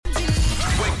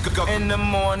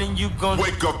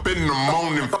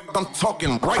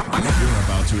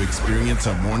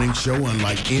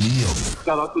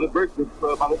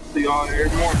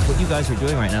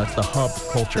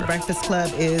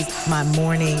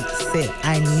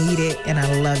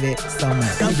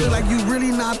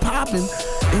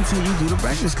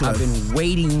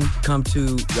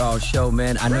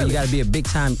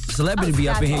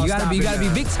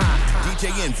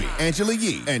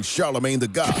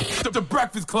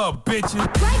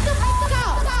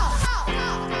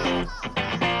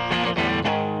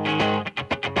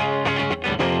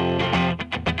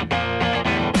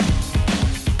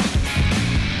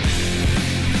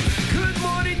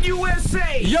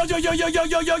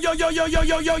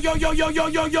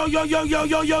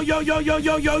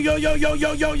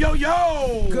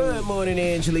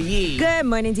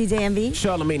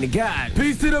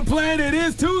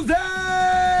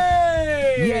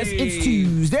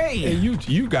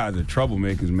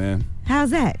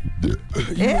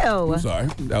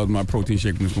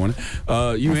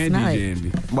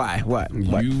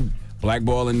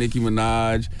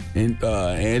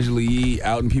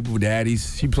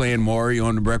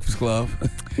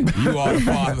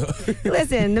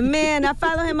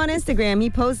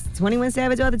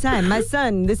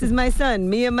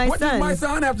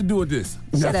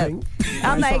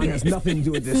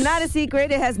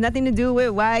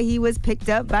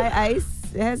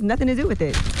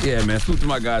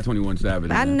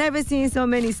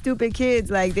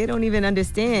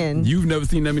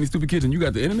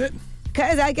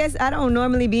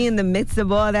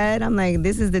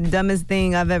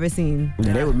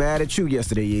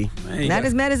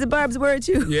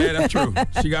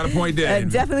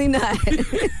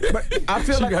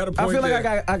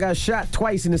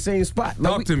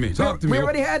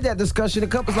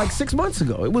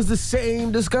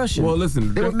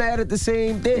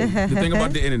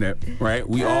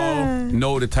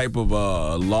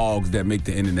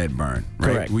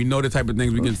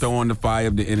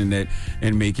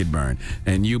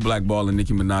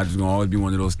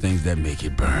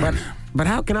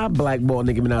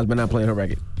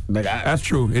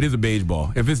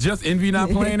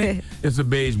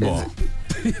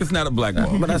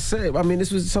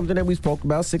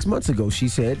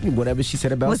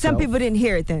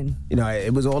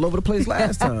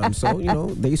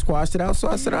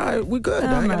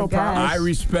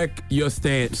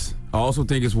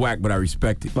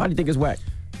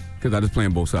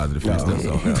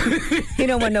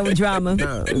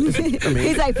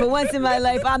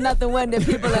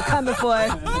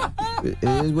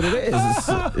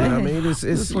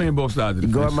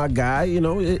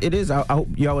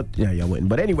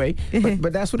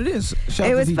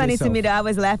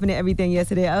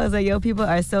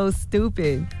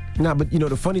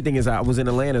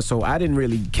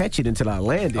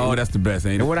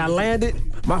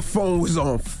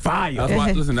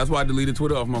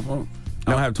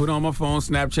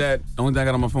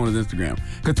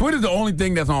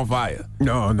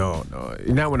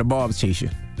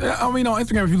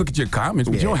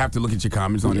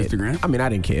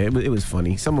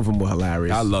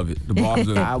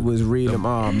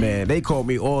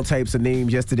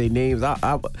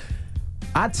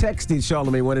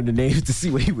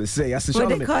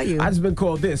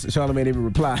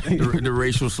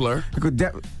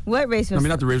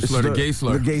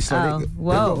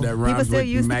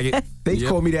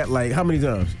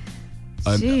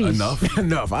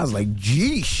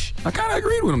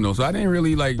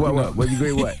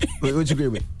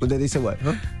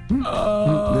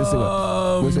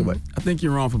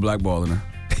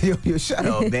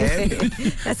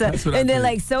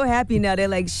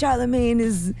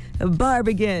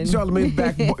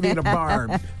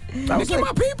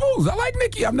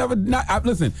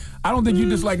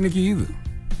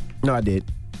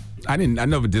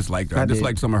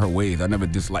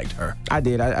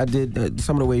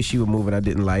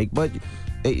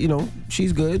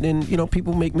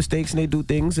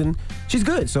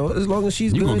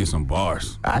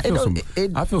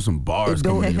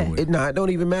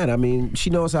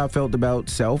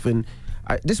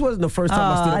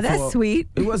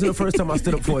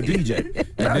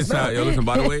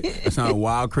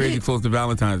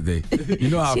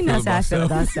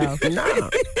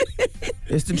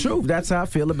It's the truth. That's how I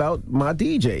feel about my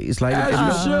DJs. Like, As you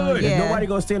should. if nobody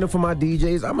gonna stand up for my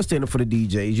DJs, I'm gonna stand up for the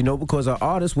DJs. You know, because our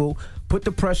artists will put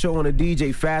the pressure on a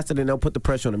DJ faster than they'll put the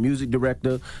pressure on a music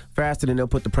director, faster than they'll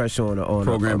put the pressure on a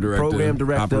program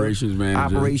director, operations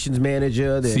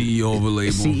manager, the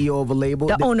CEO of a label,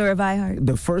 the owner of iHeart.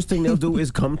 The first thing they'll do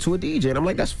is come to a DJ, and I'm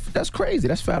like, that's crazy.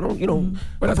 That's fat.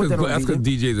 But that's because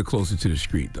DJs are closer to the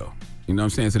street, though. You know what I'm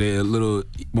saying? So they're a little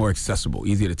more accessible,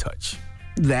 easier to touch.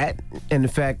 That and the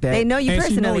fact that they know you and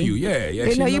personally. She know you, yeah.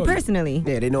 They know you personally.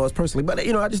 Yeah, they know us personally. But I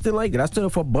just didn't like it. I stood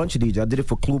up for a bunch of DJs. I did it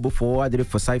for Clue before. I did it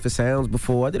for Cypher Sounds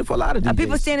before. I did it for a lot of DJs. Are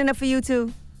people standing up for you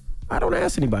too? I don't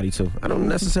ask anybody to. I don't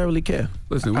necessarily care.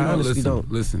 Listen, I honestly don't.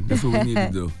 Listen, that's what we need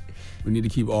to do. We need to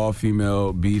keep all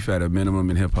female beef at a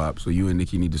minimum in hip hop. So you and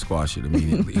Nikki need to squash it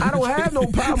immediately. I don't have no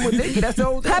problem with Nikki. That's the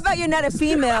whole thing. How about you're not a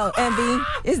female, Envy?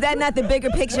 Is that not the bigger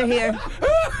picture here?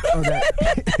 Oh, that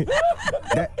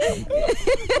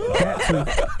too.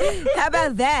 How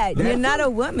about that? You're not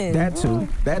a woman. That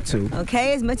too.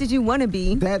 Okay, as much as you want to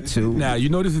be. That too. Now, you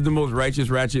know this is the most righteous,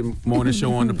 ratchet morning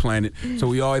show on the planet. So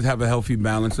we always have a healthy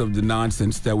balance of the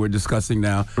nonsense that we're discussing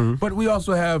now. Mm-hmm. But we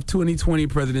also have 2020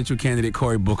 presidential candidate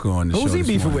Cory Booker on the show. Who's he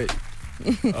beefing with?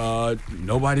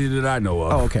 Nobody that I know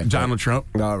of. Oh, okay. Donald Trump.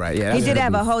 All right, yeah. He did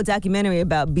have a whole documentary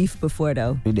about beef before,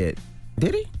 though. He did.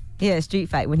 Did he? Yeah, a street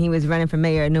fight when he was running for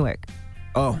mayor of Newark.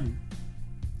 Oh.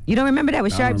 You don't remember that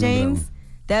with Sharp James?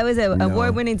 That was an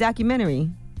award-winning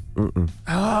documentary. Mm-mm.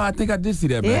 Oh, I think I did see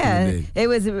that back in the day. It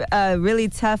was a really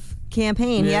tough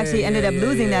campaign. He actually ended up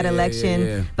losing that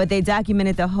election, but they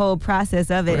documented the whole process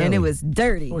of it, and it was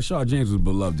dirty. Well, Shaw James was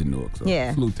beloved in Newark, so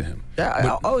salute to him.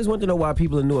 I always wanted to know why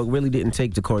people in Newark really didn't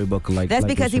take to Cory Booker like That's like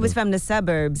because he was from the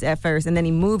suburbs at first, and then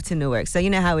he moved to Newark. So you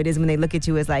know how it is when they look at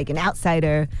you as like an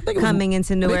outsider coming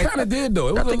into Newark. They kind of did,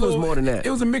 though. I think it was more than that. It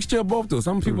was a mixture of both, though.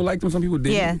 Some people liked him, some people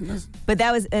didn't. Yeah, but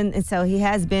that was, and so he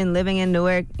has been living in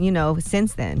Newark,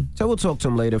 since then. So we'll talk to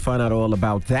him later, find out all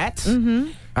about that. Mm-hmm.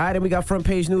 All right, then we got front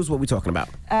page news. What we talking about?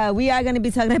 We are going to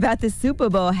be talking about the Super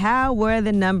Bowl. How were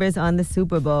the numbers on the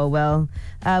Super Bowl? Well,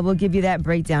 we'll give you that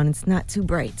breakdown. It's not too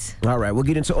bright. All right, we'll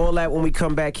get into all that when we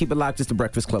come back. Keep it locked. It's the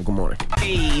Breakfast Club. Good morning.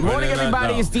 Hey, morning,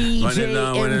 everybody. It's DJ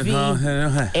Envy,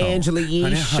 Angela Yee,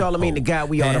 Charlamagne the Guy.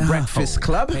 We are the Breakfast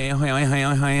Club. Hey, yo,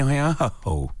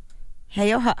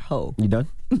 hot ho. You done?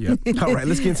 Yep. All right,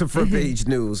 let's get into front page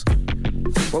news.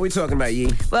 What we talking about,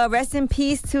 Yee? Well, rest in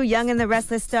peace to Young and the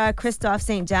Restless star Christoph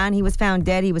St. John. He was found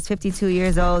dead. He was 52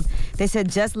 years old. They said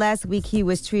just last week he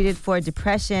was treated for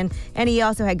depression, and he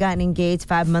also had gotten engaged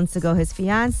 5 months ago. His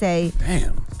fiance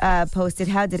posted,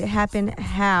 "How did it happen?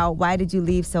 How? Why did you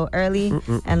leave so early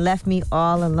and left me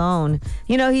all alone?"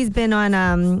 He's been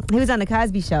on. He was on the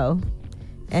Cosby Show,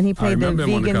 and he played the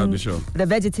vegan, the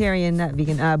vegetarian, not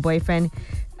vegan, boyfriend.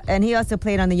 And he also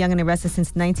played on The Young and the Restless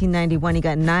since 1991. He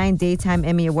got 9 Daytime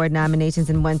Emmy Award nominations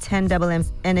and won 10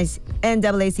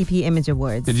 NAACP Image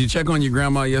Awards. Did you check on your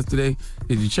grandma yesterday?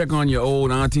 Did you check on your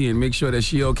old auntie and make sure that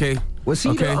she okay? Was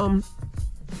he okay?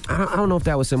 I don't know if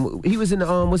that was him. He was in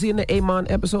the was he in the Amon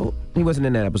episode? He wasn't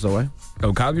in that episode, right?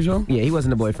 Oh, Cosby Show? Yeah, he wasn't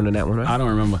the boyfriend in that one, right? I don't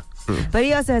remember. But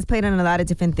he also has played on a lot of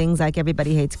different things, like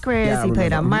Everybody Hates Chris. Yeah, he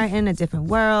played on Martin, A Different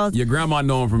World. Your grandma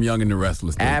know him from Young and the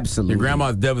Restless. Absolutely. Your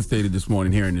grandma's devastated this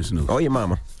morning hearing this news. Oh, your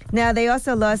mama. Now, he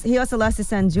also lost his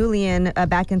son Julian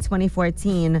back in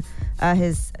 2014.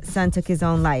 His son took his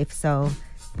own life. So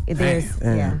there's,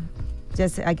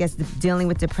 just, I guess, dealing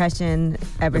with depression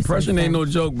ever since. Depression ain't no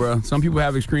joke, bro. Some people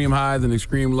have extreme highs and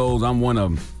extreme lows. I'm one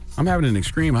of them. I'm having an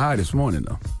extreme high this morning,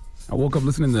 though. I woke up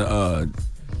listening to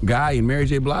Guy and Mary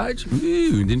J. Blige,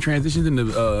 then transitioned into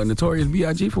Notorious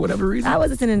B.I.G. for whatever reason. I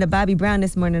was listening to Bobby Brown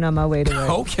this morning on my way to work.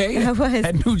 Okay. I was.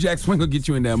 That New Jack Swing will get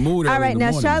you in that mood. All right,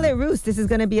 now morning, Charlotte Roos, this is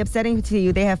going to be upsetting to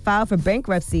you. They have filed for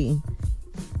bankruptcy.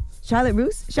 Charlotte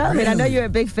Roos? Charlotte, I know you're a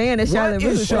big fan of Charlotte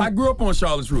Roos. I grew up on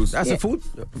Charlotte's Roos. That's a food?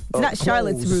 It's not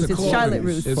Charlotte's Roos, it's Charlotte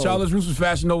Roos. Charlotte's Roos was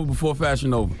Fashion Nova before Fashion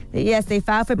Nova. Yes, they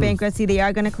filed for bankruptcy. They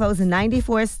are going to close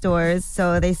 94 stores.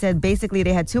 So they said basically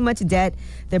they had too much debt.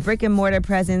 The brick and mortar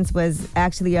presence was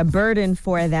actually a burden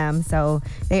for them. So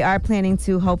they are planning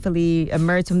to hopefully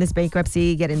emerge from this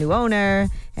bankruptcy, get a new owner,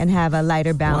 and have a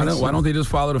lighter balance sheet. Why don't they just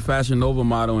follow the Fashion Nova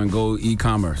model and go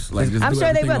e-commerce? I'm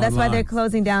sure they will. That's why they're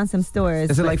closing down some stores.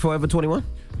 Is it like Forever 21?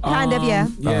 Kind of, yeah.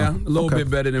 Yeah, a little bit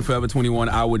better than Forever 21,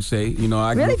 I would say.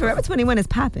 Really? Forever 21 is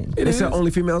popping. They sell only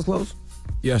females clothes?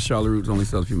 Yes, Charlotte Roos only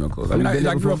sells female clothes.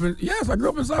 I grew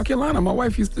up in South Carolina. My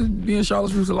wife used to be in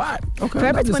Charlotte's Roos a lot. Okay.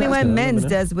 Forever 21 men's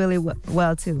does really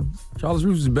well, too. Charlotte's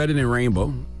Roos is better than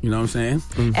Rainbow. You know what I'm saying?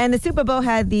 And the Super Bowl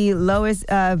had the lowest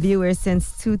viewers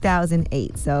since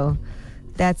 2008. So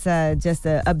That's just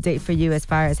an update for you as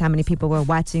far as how many people were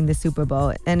watching the Super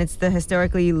Bowl. And it's the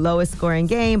historically lowest scoring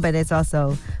game, but it's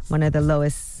also one of the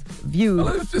lowest viewed.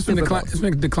 Well, it's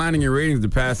been declining in ratings the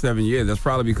past 7 years. That's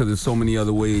probably because there's so many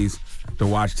other ways to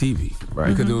watch TV. Right.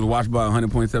 Because it was watched by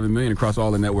 100.7 million across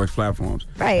all the network's platforms.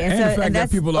 Right. And the fact and that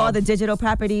that's people all the digital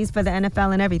properties for the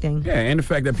NFL and everything. Yeah, and the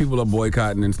fact that people are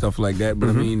boycotting and stuff like that. But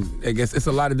I mean, I guess it's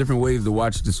a lot of different ways to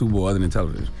watch the Super Bowl other than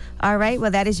television. All right.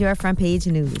 Well, that is your front page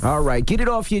news. All right. Get it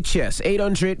off your chest.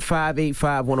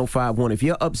 800-585-1051. If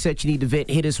you're upset, you need to vent,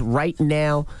 hit us right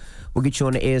now. We'll get you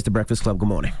on the air. It's The Breakfast Club. Good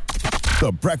morning.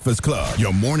 The Breakfast Club.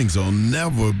 Your mornings will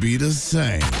never be the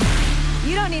same.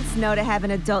 You don't need snow to have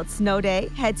an adult snow day.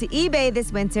 Head to eBay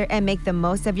this winter and make the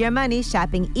most of your money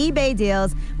shopping eBay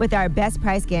deals with our best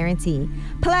price guarantee.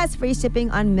 Plus, free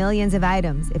shipping on millions of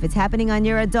items. If it's happening on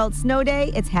your adult snow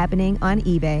day, it's happening on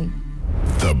eBay.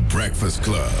 The Breakfast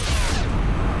Club.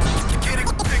 Get it,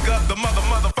 pick up the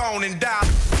mother phone and dial.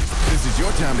 This is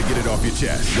your time to get it off your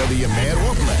chest, whether you're mad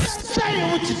or blessed. Say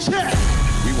it with your chest.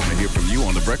 We want to hear from you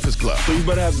on The Breakfast Club. So you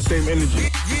better have the same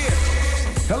energy.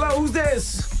 Hello, who's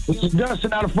this? This is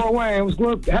Dustin out of Fort Wayne. What's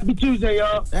good? Happy Tuesday,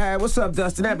 y'all. All right, what's up,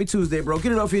 Dustin? Happy Tuesday, bro.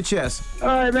 Get it off your chest. All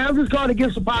right, man. I'm just calling to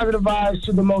give some positive vibes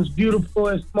to the most beautiful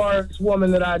and smartest woman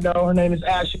that I know. Her name is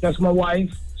Ashley. That's my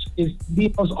wife. She's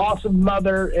the most awesome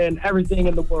mother and everything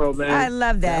in the world, man. I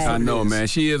love that. I know, man.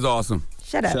 She is awesome.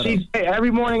 Shut up.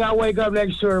 Every morning I wake up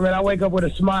next to her, man. I wake up with a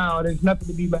smile. There's nothing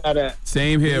to be mad at.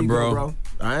 Same here, bro.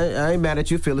 I ain't mad at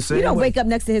you. Feel the same You don't way. wake up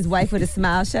next to his wife with a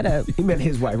smile. Shut up. He meant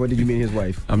his wife. What did you mean his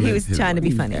wife? He was trying to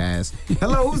be funny.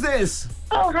 Hello, who's this?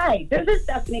 Oh, hi. This is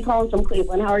Stephanie calling from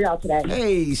Cleveland. How are y'all today?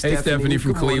 Hey, Stephanie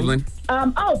from Cleveland.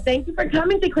 Thank you for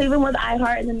coming to Cleveland with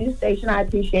iHeart and the new station. I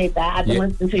appreciate that. I've been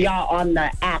listening to y'all on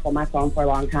the app on my phone for a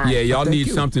long time. Yeah, y'all need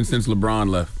something since LeBron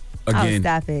left. Again. Oh,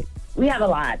 stop it. We have a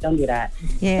lot. Don't do that.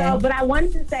 Yeah. So, but I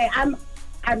wanted to say,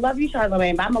 I love you,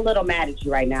 Charlamagne, but I'm a little mad at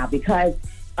you right now because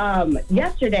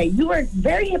yesterday you were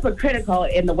very hypocritical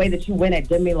in the way that you went at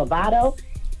Demi Lovato.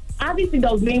 Obviously,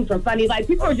 those memes were funny. Like,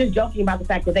 people were just joking about the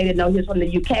fact that they didn't know he was from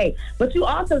the UK. But you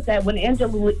also said when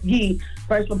Angela Yee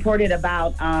first reported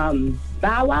about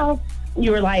Bow Wow,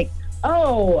 you were like,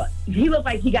 oh, he looked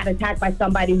like he got attacked by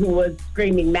somebody who was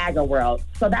screaming MAGA world.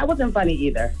 So that wasn't funny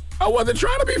either. I wasn't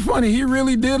trying to be funny. He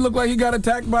really did look like he got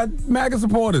attacked by MAGA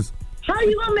supporters. How are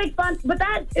you going to make fun? But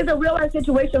that is a real-life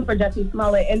situation for Jussie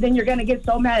Smollett, and then you're going to get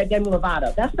so mad at Demi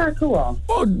Lovato. That's not cool.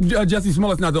 Well, Jussie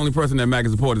Smollett's not the only person that MAGA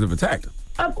supporters have attacked.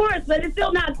 Of course, but it's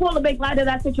still not cool to make light of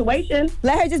that situation.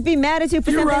 Let her just be mad at you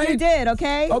for something you did,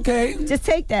 okay? Okay. Just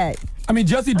take that. I mean,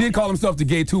 Jussie did call himself the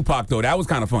gay Tupac, though. That was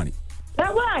kind of funny.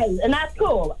 That was, and that's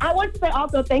cool. I want to say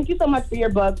also, thank you so much for your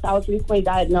books. I was recently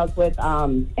diagnosed with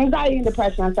anxiety and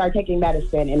depression. I started taking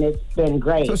medicine, and it's been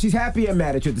great. So she's happy and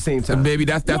mad at you at the same time. Baby,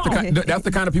 that's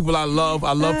the kind of people I love.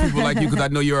 I love people like you because I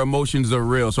know your emotions are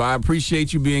real. So I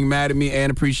appreciate you being mad at me and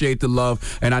appreciate the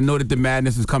love. And I know that the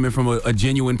madness is coming from a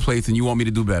genuine place, and you want me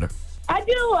to do better. I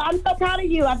do. I'm so proud of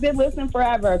you. I've been listening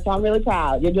forever, so I'm really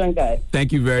proud. You're doing good.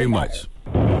 Thank you very much.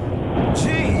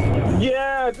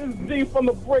 Yeah, this is G from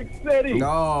the Brick City.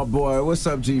 Oh, boy. What's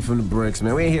up, G from the Bricks,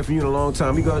 man? We ain't hear from you in a long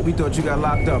time. We thought you got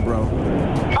locked up, bro.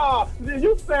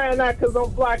 You saying that because I'm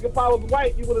black. If I was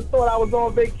white, you would have thought I was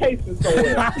on vacation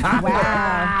somewhere.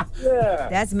 Wow. Yeah.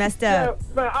 That's messed up.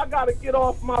 Yeah, man, I got to get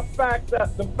off the fact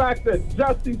that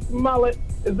Jussie Smollett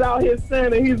is out here saying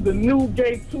that he's the new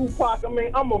gay Tupac. I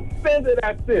mean, I'm offended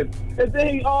at this. And then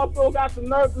he also got the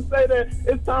nerve to say that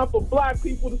it's time for black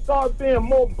people to start being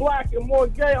more black and more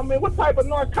gay. I mean, what type of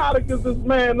narcotic is this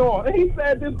man on? And he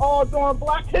said this all during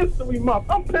Black History Month.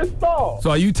 I'm pissed off.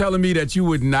 So are you telling me that you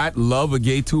would not love a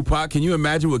gay Tupac? Can you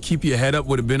imagine what Keep Your Head Up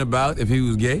would have been about if he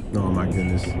was gay? Oh, my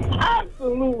goodness.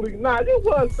 Absolutely not. You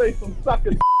wouldn't say some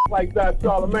sucker like that,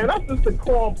 Charlamagne. That's just a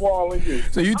cornball in you.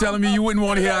 So you telling me you wouldn't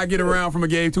want to hear I Get Around from a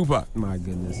gay Tupac? My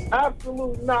goodness.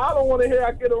 Absolutely not. I don't want to hear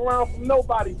I get around from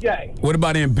nobody gay. What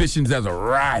about Ambitions as a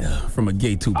Rider from a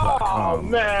gay Tupac? Oh,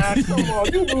 man. Come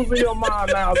on. You losing your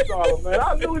mind now, Charlamagne.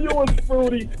 I knew you was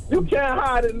fruity. You can't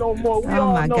hide it no more. We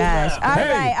all my know gosh.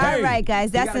 Now. All right,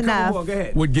 guys. That's enough. Go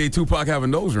ahead. Would gay Tupac have a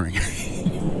nose ring? You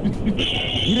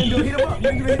didn't do hit him up. You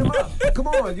didn't do hit him up. Come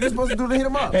on. You were supposed to do the hit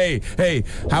him up. Hey,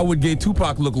 how would gay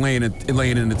Tupac look laying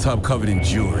in the tub covered in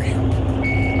jewelry?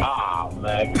 Oh,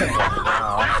 man. Come on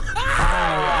now.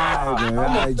 All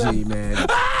right, G, man.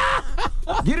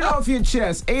 Get it off your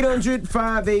chest.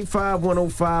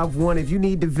 800-585-1051. If you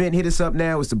need to vent, hit us up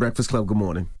now. It's The Breakfast Club. Good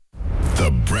morning.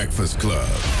 The Breakfast Club.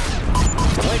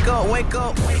 Wake up, wake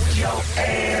up. Wake your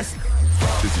ass.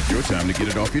 This is your time to get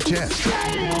it off your chest.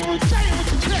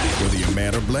 Whether you're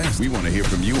mad or blessed, we want to hear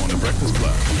from you on The Breakfast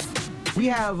Club. We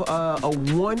have a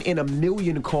 1 in a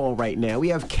million call right now. We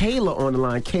have Kayla on the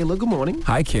line. Kayla, good morning.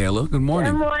 Hi, Kayla. Good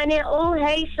morning. Good morning. Oh,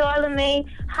 hey, Charlamagne.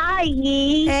 Hi,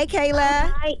 Yee. Hey, Kayla.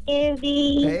 Hi,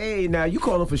 Envy. Hey, now you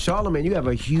calling for Charlamagne. You have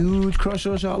a huge crush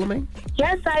on Charlamagne?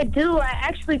 Yes, I do. I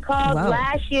actually called Wow.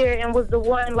 last year and was the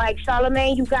one like,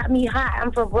 Charlamagne, you got me hot.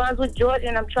 I'm from Brunswick, Georgia,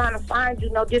 and I'm trying to find you.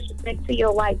 No disrespect to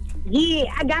your wife. Yeah,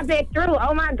 I got that through.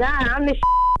 Oh, my God. I'm the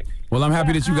Well, I'm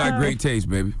happy that you got great taste,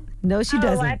 baby. No, she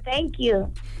doesn't. I thank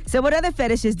you. So what other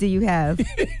fetishes do you have?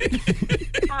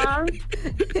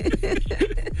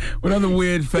 What other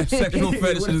weird sexual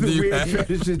fetishes do you have?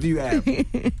 fetishes do you have?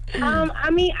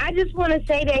 I mean, I just want to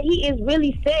say that he is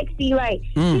really sexy. Like,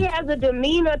 he has a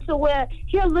demeanor to where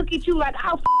he'll look at you like,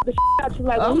 I'll the out you.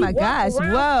 Like, Oh, when he my walk gosh,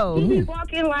 around, whoa. He be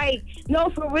walking like, no,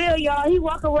 for real, y'all. He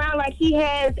walk around like he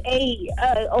has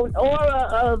an aura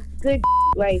of good.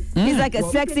 Like He's like a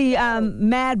sexy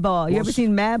mad ball. You ever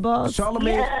seen Mad Balls?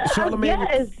 Charlamagne,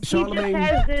 yes, he just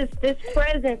has this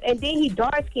presence, and then he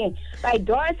dark skinned. Like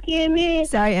dark skinned men,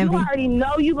 Sorry, you Envy. already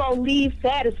know you gonna leave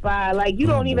satisfied. Like you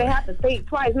don't even have to think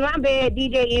twice. My bad,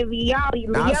 DJ Envy, y'all, you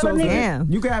Nah, so yelling niggas. Damn.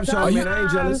 You can have Charlamagne. I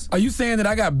ain't jealous. Are you saying that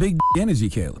I got big energy,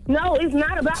 Kayla? No, it's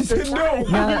not about the size.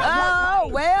 Oh,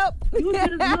 well. You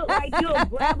just look like you'll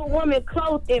grab a woman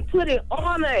close and put it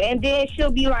on her, and then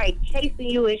she'll be like chasing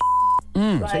you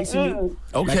and like, Chasing you?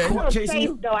 Okay. I don't Chasing chase,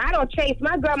 you? though. I don't chase.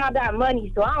 My grandma got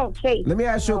money, so I don't chase. Let me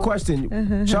ask you a question.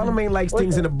 Charlamagne likes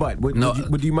things in the butt.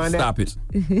 Would you mind Stop that?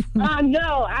 it.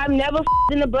 No, I've never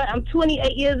in the butt. I'm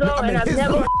 28 years old, and I've his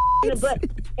never butt. in the butt,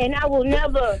 and I will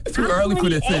never. Too early for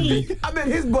this, 28. Envy. I'm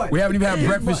in his butt. We haven't even had His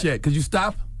breakfast butt. yet. Could you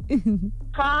stop?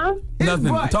 Huh? Nothing.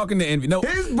 butt. I'm talking to Envy. No.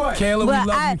 His butt. Kayla, Well,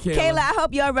 we love you, Kayla, I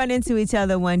hope y'all run into each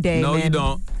other one day. No, man. you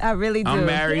don't. I really do. I'm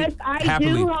married. Yes, I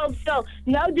happily. do hope so.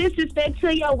 No disrespect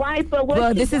to your wife, but what Well,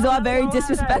 you this is done all very on her.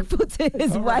 disrespectful to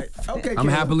his wife. Okay, I'm Kayla.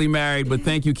 happily married, but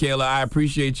thank you, Kayla. I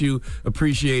appreciate you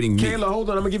appreciating me. Kayla, hold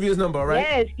on. I'm going to give you his number, all right?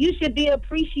 Yes, you should be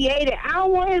appreciated. I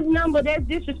don't want his number. That's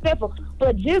disrespectful.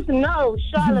 But just know,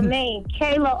 Charlamagne,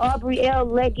 Kayla Aubrey L.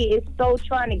 Leggett is so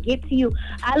trying to get to you.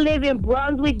 I live in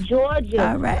Brunswick, Georgia.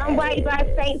 All right. I'm right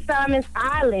by St. Simon's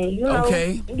Island. You know,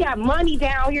 Okay. you got money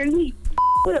down here. You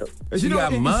She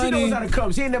got She money. knows how to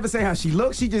come. She ain't never say how she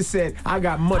looks. She just said, I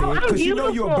got money. I'm Because she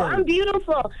know beautiful. you're a bird. I'm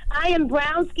beautiful. I am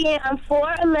brown skin. I'm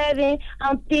 4'11".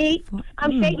 I'm thick.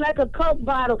 I'm shaped like a Coke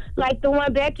bottle, like the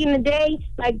one back in the day,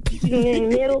 like in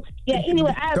the middle. Yeah.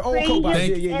 Anyway, I have The old crazy Coke bottle.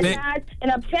 and Yeah. eyes,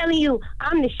 and I'm telling you,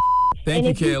 I'm the. Thank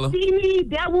and you, if Kayla. you see me,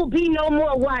 that will be no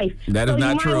more wife. That is So you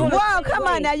not might true. wanna Whoa, stay come on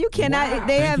away. now. You cannot. Wow.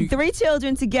 They Thank have you. 3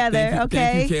 children together, Thank you, okay?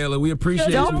 Thank you, Kayla. We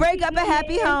appreciate Don't you. break up a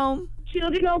happy home.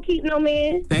 Children don't keep no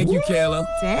man. Thank you, Kayla.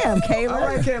 Damn, Kayla. All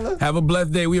right, Kayla. Have a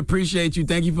blessed day. We appreciate you.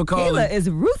 Thank you for calling. Kayla is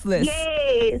ruthless.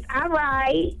 Yes. All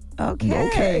right. Okay.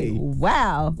 Okay.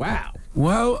 Wow. Wow.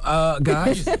 Well,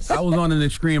 guys, I was on an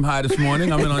extreme high this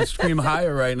morning. I'm in an extreme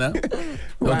higher right now.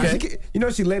 Wow. Okay. You know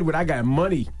she led with, I got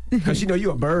money. Because she know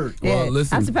you a bird. Well, Yeah.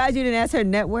 listen. I'm surprised you didn't ask her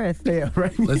net worth. Yeah,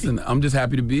 right? Listen, I'm just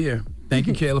happy to be here. Thank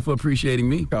you, Kayla, for appreciating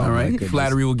me. Oh, all my right. goodness.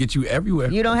 Flattery will get you everywhere.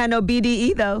 You don't have no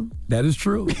BDE though. That is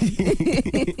true.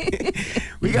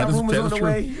 We got That is- rumors that on is the true.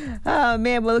 way. Oh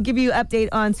man, we'll give you an update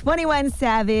on 21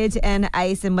 Savage and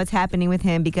ICE and what's happening with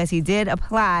him because he did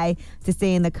apply to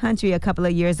stay in the country a couple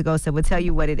of years ago. So we'll tell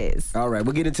you what it is. All right,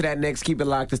 we'll get into that next. Keep it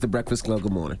locked. It's The Breakfast Club.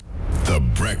 Good morning. The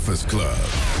Breakfast Club.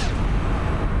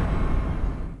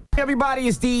 Everybody,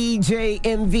 it's DJ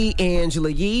MV Angela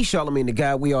Yee, Charlamagne the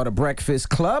Guy. We are The Breakfast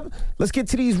Club. Let's get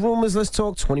to these rumors. Let's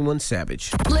talk 21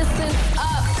 Savage. Listen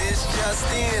up. This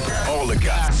just in. All the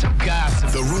gossip.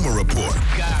 The Rumor Report.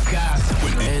 Gossip.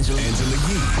 With Angela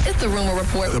Yee. It's the Rumor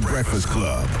Report. The Breakfast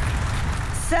Club.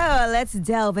 So let's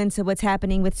delve into what's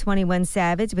happening with 21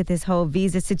 Savage with this whole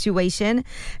visa situation.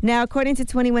 Now, according to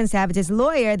 21 Savage's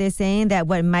lawyer, they're saying that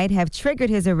what might have triggered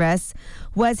his arrest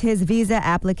was his visa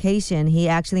application. He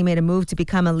actually made a move to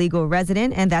become a legal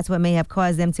resident, and that's what may have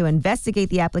caused them to investigate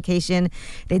the application.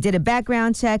 They did a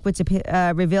background check, which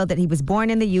revealed that he was born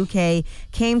in the UK,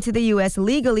 came to the U.S.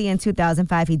 legally in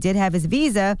 2005. He did have his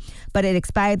visa, but it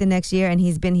expired the next year, and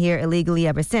he's been here illegally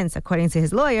ever since. According to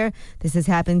his lawyer, this has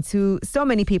happened to so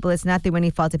many people. It's not through any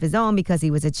fault of his own because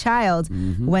he was a child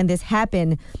when this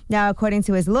happened. Now, according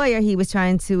to his lawyer, he was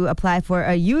trying to apply for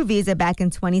a U visa back in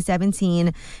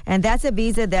 2017, and that's a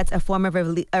visa that's a form of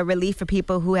a relief for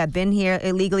people who have been here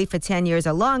illegally for 10 years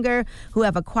or longer, who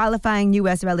have a qualifying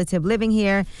U.S. relative living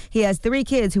here. He has 3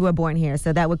 kids who were born here,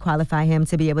 so that would qualify him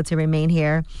to be able to remain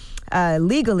here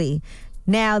legally.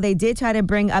 Now, they did try to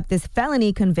bring up this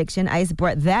felony conviction. ICE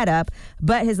brought that up,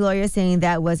 but his lawyer is saying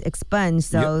that was expunged,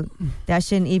 so that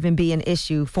shouldn't even be an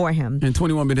issue for him. And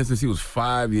 21 been here since he was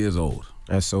 5 years old.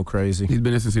 That's so crazy. He's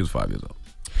been there since he was 5 years old.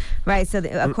 Right. So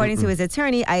according to his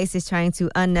attorney, ICE is trying to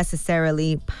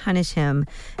unnecessarily punish him.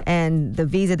 And the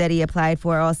visa that he applied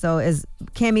for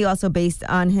can be also based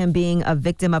on him being a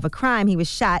victim of a crime. He was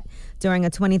shot during a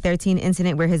 2013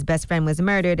 incident where his best friend was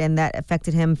murdered, and that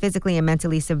affected him physically and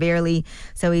mentally severely.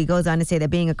 So he goes on to say that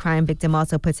being a crime victim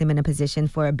also puts him in a position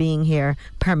for being here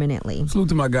permanently. Salute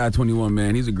to my guy, 21,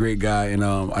 man. He's a great guy, and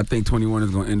I think 21 is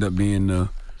going to end up being the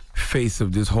face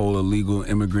of this whole illegal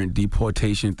immigrant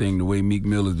deportation thing, the way Meek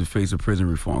Mill is the face of prison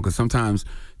reform. Because sometimes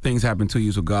things happen to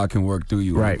you so God can work through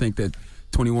you. Right. I think that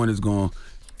 21 is going to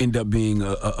end up being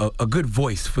a good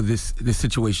voice for this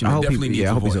situation. I hope definitely I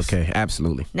hope he's okay.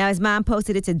 Absolutely. Now, his mom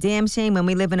posted, "It's a damn shame when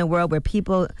we live in a world where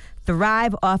people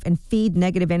thrive off and feed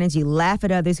negative energy, laugh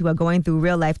at others who are going through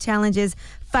real life challenges,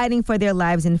 fighting for their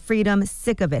lives and freedom.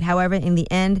 Sick of it. However, in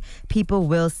the end, people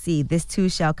will see. This too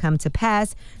shall come to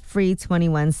pass. Free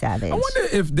 21 Savage." I wonder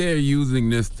if they're using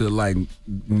this to like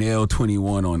nail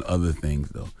 21 on other things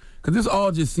though. Because this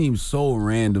all just seems so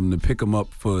random to pick him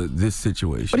up for this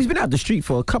situation. But he's been out the street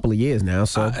for a couple of years now,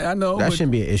 so I know that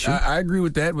shouldn't be an issue. I agree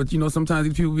with that, but sometimes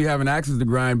these people be having axes to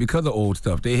grind because of old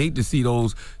stuff. They hate to see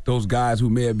those guys who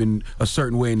may have been a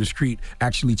certain way in the street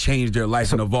actually change their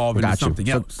life and evolve into something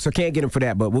else. So can't get him for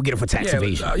that, but we'll get him for tax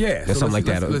evasion. Yeah, or something like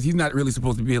that. He's not really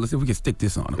supposed to be here. Let's see if we can stick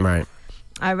this on him. Right.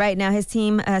 All right, now his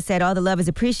team said all the love is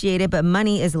appreciated, but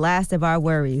money is last of our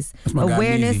worries. That's my guy,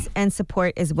 Awareness Easy. and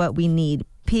support is what we need.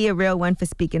 P, a real one for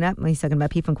speaking up. He's talking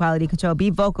about P from Quality Control. Be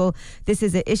vocal. This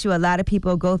is an issue a lot of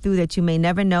people go through that you may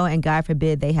never know, and God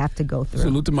forbid they have to go through.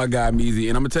 Salute to my guy, Meezy.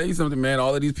 And I'm going to tell you something, man.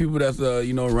 All of these people that's,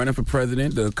 running for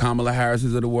president, the Kamala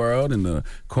Harrises of the world and the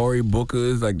Cory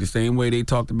Bookers, like the same way they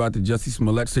talked about the Jussie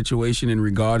Smollett situation in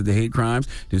regards to hate crimes,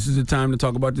 this is the time to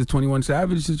talk about this 21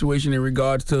 Savage situation in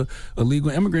regards to illegal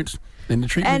immigrants. And the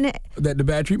treatment, the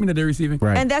bad treatment that they're receiving.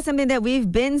 Right. And that's something that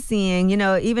we've been seeing,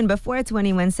 even before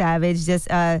 21 Savage, just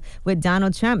with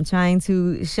Donald Trump trying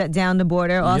to shut down the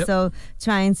border, also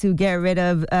trying to get rid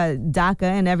of DACA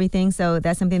and everything. So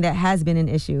that's something that has been an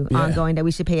issue ongoing that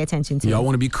we should pay attention to. Y'all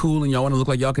want to be cool and y'all want to look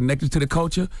like y'all connected to the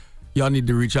culture? Y'all need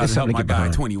to reach out and help my guy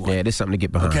 21. Yeah, there's something to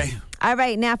get behind. Okay. All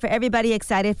right, now for everybody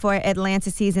excited for Atlanta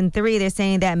Season 3, they're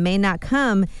saying that may not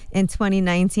come in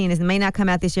 2019. It may not come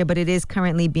out this year, but it is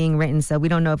currently being written. So we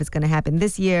don't know if it's going to happen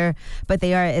this year, but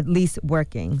they are at least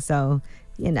working. So,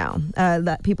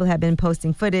 people have been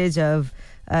posting footage of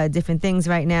different things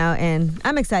right now, and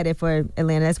I'm excited for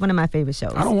Atlanta. That's one of my favorite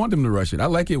shows. I don't want them to rush it. I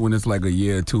like it when it's like a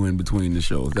year or two in between the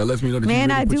shows. That lets me know that Man,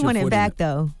 you really I put do your want foot it in back,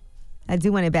 though. I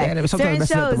do want it back. Yeah, certain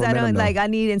shows I don't like. I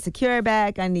need Insecure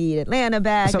back. I need Atlanta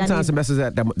back. Sometimes it messes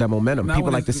up that momentum.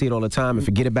 People like to see it all the time and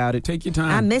forget about it. Take your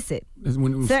time. I miss it.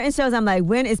 Certain shows I'm like,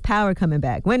 when is Power coming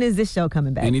back? When is this show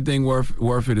coming back? Anything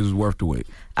worth it is worth the wait.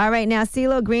 All right, now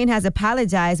CeeLo Green has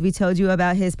apologized. We told you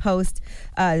about his post.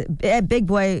 Big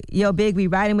Boy, yo, Big, we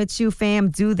riding with you, fam.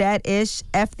 Do that ish.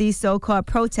 F these so-called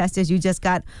protesters. You just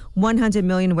got $100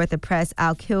 million worth of press.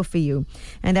 I'll kill for you.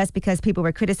 And that's because people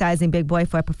were criticizing Big Boy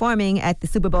for performing at the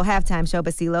Super Bowl halftime show,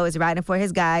 but CeeLo is riding for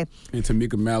his guy. And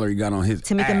Tamika Mallory got on his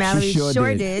Tamika ass. Mallory She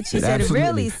sure did. She said, Absolutely.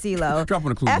 really, CeeLo?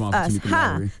 Dropping a clue F bomb for us, Tamika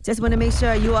huh? Mallory. Just want to make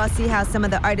sure you all see how some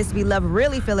of the artists we love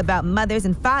really feel about mothers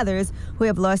and fathers who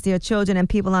have lost their children and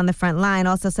people on the front line.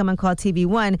 Also, someone called TV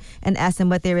One and asked them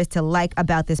what there is to like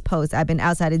about this post. I've been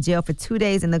outside of jail for 2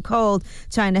 days in the cold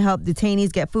trying to help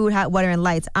detainees get food, hot water, and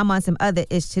lights. I'm on some other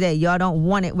ish today. Y'all don't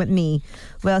want it with me.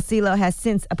 Well, CeeLo has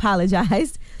since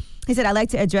apologized. He said, I'd like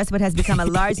to address what has become a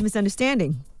large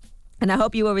misunderstanding. And I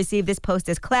hope you will receive this post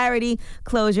as clarity,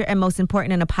 closure, and most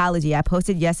important, an apology. I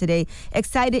posted yesterday,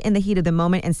 excited in the heat of the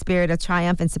moment and spirit of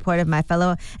triumph in support of my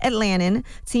fellow Atlantan,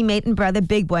 teammate and brother,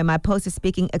 Big Boy. My post is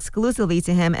speaking exclusively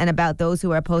to him and about those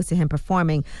who are opposed to him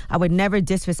performing. I would never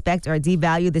disrespect or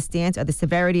devalue the stance or the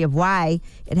severity of why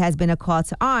it has been a call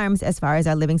to arms as far as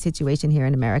our living situation here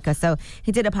in America. So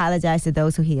he did apologize to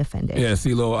those who he offended. Yeah,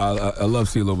 CeeLo, I love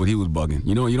CeeLo, but he was bugging.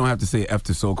 You don't have to say F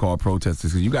to so-called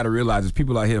protesters, because you got to realize there's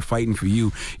people out here fighting for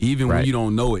you, even when you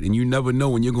don't know it. And you never know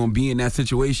when you're going to be in that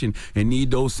situation and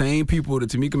need those same people, the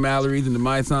Tamika Mallories and the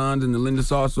Mysons and the Linda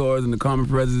Sarsours and the Carmen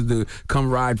Perez's, to come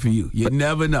ride for you. You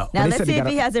never know. Now, let's see if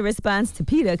he has a response to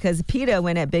PETA, because PETA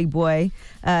went at Big Boy.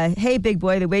 Hey, Big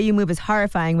Boy, the way you move is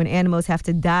horrifying when animals have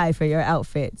to die for your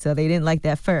outfit. So they didn't like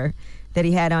that fur that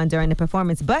he had on during the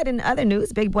performance. But in other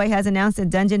news, Big Boy has announced a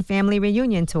Dungeon Family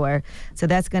reunion tour. So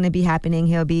that's going to be happening.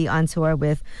 He'll be on tour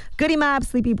with Goody Mob,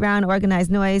 Sleepy Brown,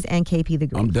 Organized Noise, and KP the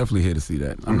Great. I'm definitely here to see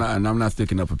that. I'm not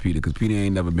sticking up for PETA, because PETA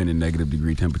ain't never been in negative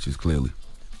degree temperatures, clearly.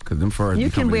 Because them furs You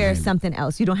be can coming in wear handy. something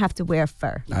else. You don't have to wear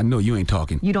fur. I know you ain't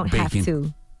talking. You don't bacon. have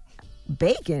to.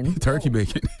 Bacon? Turkey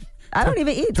bacon. I don't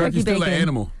even eat turkey Turkey's bacon. still an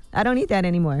animal. I don't eat that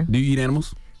anymore. Do you eat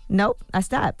animals? Nope, I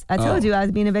stopped. I told you I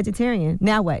was being a vegetarian.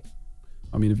 Now what?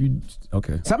 I mean, if you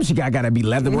okay. Something she got to be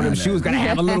leather. One of them shoes got to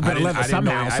have a little bit of leather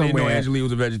somehow, I didn't know somewhere. Angela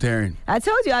was a vegetarian. I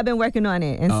told you I've been working on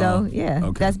it, and so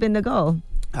okay. that's been the goal.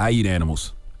 I eat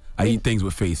animals. I eat things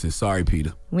with faces. Sorry,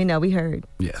 Peter. We know, we heard.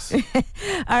 Yes.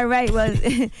 All right, well,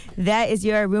 that is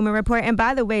your rumor report. And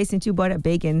by the way, since you brought up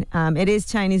bacon, it is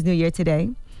Chinese New Year today,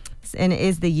 and it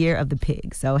is the year of the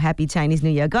pig. So happy Chinese New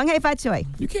Year. Gong hei fat choy.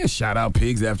 You can't shout out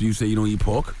pigs after you say you don't eat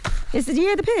pork. It's the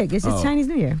year of the pig. It's just Chinese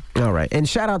New Year. All right. And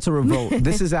shout out to Revolt.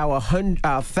 This is our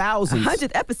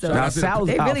 100th episode.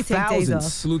 They really take days off.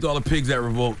 Salute all the pigs at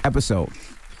Revolt. Episode.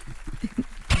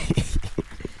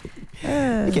 You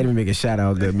can't even make a shout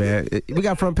out there, man. We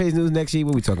got front page news next year.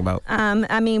 What we talking about?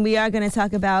 I mean, we are going to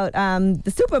talk about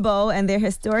the Super Bowl and their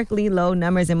historically low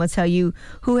numbers, and we'll tell you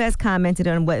who has commented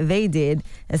on what they did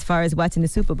as far as watching the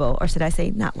Super Bowl, or should I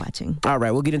say not watching. All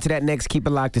right, we'll get into that next. Keep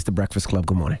it locked. It's The Breakfast Club.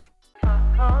 Good morning.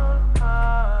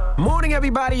 Morning,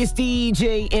 everybody. It's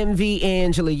DJ MV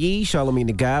Angela Yee, Charlamagne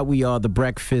the God. We are The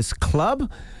Breakfast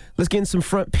Club. Let's get in some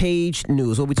front page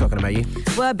news. What are we talking about, Yee?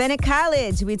 Well, Bennett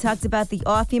College. We talked about the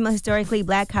all-female historically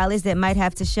black college that might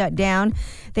have to shut down.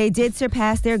 They did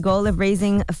surpass their goal of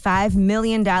raising $5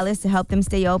 million to help them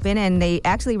stay open, and they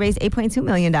actually raised $8.2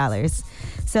 million.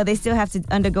 So they still have to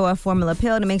undergo a formal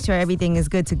appeal to make sure everything is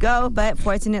good to go, but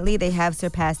fortunately, they have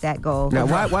surpassed that goal. Now,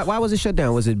 why was it shut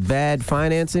down? Was it bad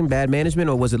financing, bad management,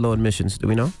 or was it low admissions? Do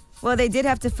we know? Well, they did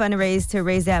have to fundraise to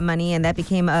raise that money, and that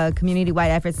became a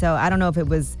community-wide effort. So I don't know if it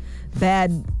was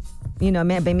bad,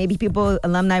 but maybe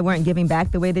alumni weren't giving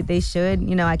back the way that they should.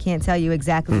 I can't tell you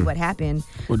exactly what happened.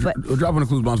 We're dropping the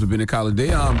clues bombs for Bennett College. They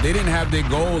didn't have their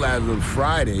goal as of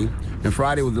Friday, and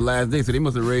Friday was the last day, so they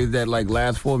must have raised that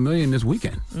last $4 million this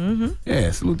weekend. Mm-hmm.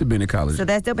 Yeah, salute to Bennett College. So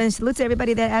that's dope, and salute to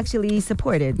everybody that actually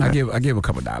supported. I gave a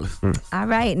couple dollars. All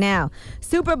right, now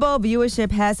Super Bowl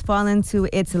viewership has fallen to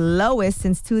its lowest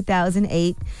since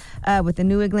 2008. With the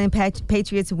New England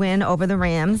Patriots win over the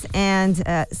Rams, and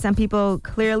some people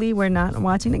clearly were not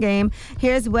watching the game.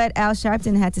 Here's what Al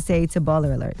Sharpton had to say to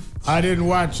Baller Alert. I didn't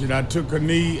watch it. I took a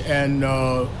knee and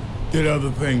did other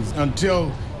things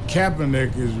until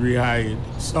Kaepernick is rehired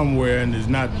somewhere and is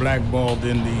not blackballed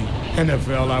in the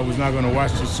NFL. I was not going to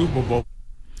watch the Super Bowl.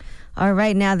 All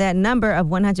right, now that number of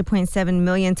 100.7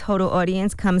 million total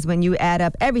audience comes when you add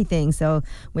up everything. So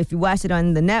if you watch it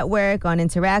on the network, on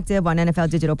Interactive, on NFL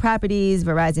digital properties,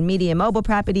 Verizon Media mobile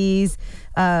properties,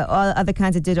 all other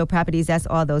kinds of digital properties, that's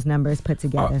all those numbers put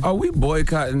together. Are we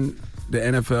boycotting the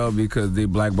NFL because they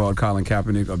blackballed Colin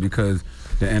Kaepernick, or because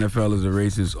the NFL is a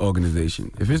racist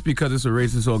organization? If it's because it's a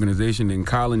racist organization, then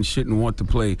Colin shouldn't want to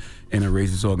play in a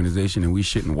racist organization, and we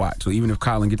shouldn't watch. So even if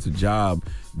Colin gets a job,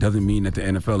 doesn't mean that the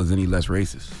NFL is any less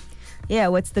racist. Yeah,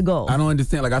 what's the goal? I don't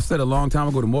understand. Like I said a long time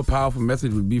ago, the more powerful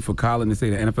message would be for Colin to say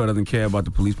the NFL doesn't care about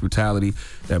the police brutality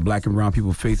that black and brown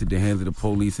people face at the hands of the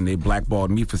police, and they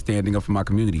blackballed me for standing up for my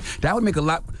community. That would make a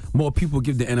lot more people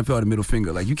give the NFL the middle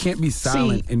finger. Like, you can't be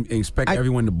silent and expect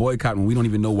everyone to boycott when we don't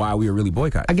even know why we are really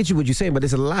boycotting. I get you what you're saying, but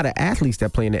there's a lot of athletes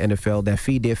that play in the NFL that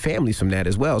feed their families from that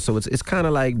as well. So it's kind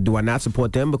of like, do I not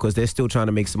support them because they're still trying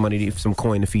to make some money, some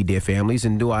coin to feed their families?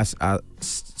 And do I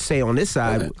say on this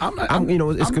side,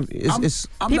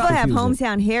 people have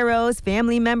hometown heroes,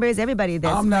 family members, everybody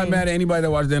that's I'm not mad at anybody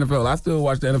that watches the NFL. I still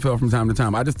watch the NFL from time to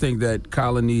time. I just think that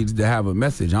Colin needs to have a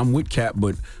message. I'm with Cap,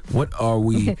 but what are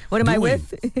we What am I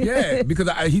with? Yeah, because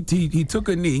he took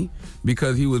a knee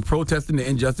because he was protesting the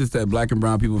injustice that black and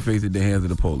brown people face at the hands of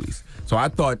the police. So I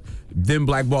thought them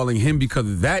blackballing him because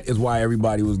of that is why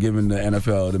everybody was giving the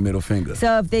NFL the middle finger.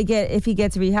 So if he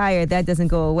gets rehired, that doesn't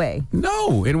go away.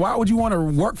 No, and why would you want to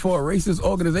work for a racist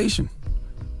organization?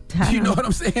 You know what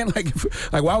I'm saying?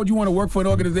 Like why would you want to work for an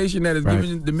organization that is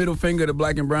giving the middle finger to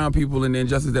black and brown people and the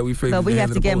injustice that we face? So we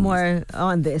have to get more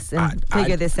on this and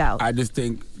figure this out. I just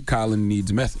think Colin needs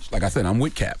a message. Like I said, I'm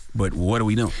with Cap, but what are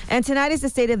we doing? And tonight is the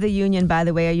State of the Union, by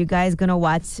the way. Are you guys going to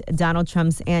watch Donald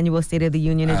Trump's annual State of the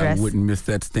Union address? I wouldn't miss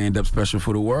that stand-up special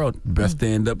for the world. Best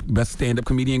stand-up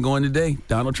comedian going today,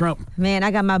 Donald Trump. Man,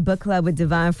 I got my book club with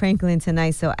Devon Franklin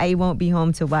tonight, so I won't be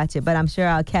home to watch it, but I'm sure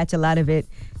I'll catch a lot of it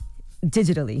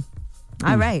digitally.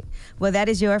 All right. Well, that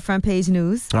is your front page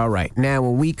news. All right. Now,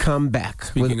 when we come back.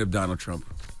 Speaking of Donald Trump,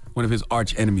 one of his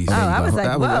arch enemies. Oh, I was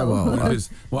like,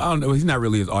 whoa. I don't know. He's not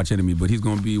really his arch enemy, but he's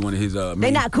going to be one of his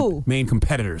main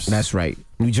competitors. That's right.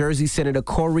 New Jersey Senator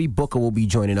Cory Booker will be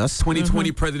joining us.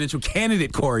 2020 presidential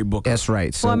candidate Cory Booker. That's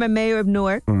right. So, former mayor of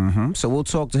Newark. Mm-hmm. So we'll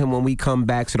talk to him when we come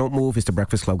back. So don't move. It's The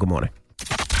Breakfast Club. Good morning.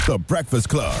 The Breakfast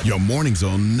Club. Your mornings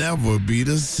will never be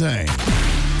the same.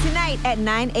 Tonight at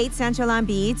 9/8 Central on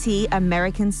BET,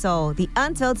 American Soul, the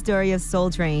untold story of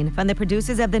Soul Train. From the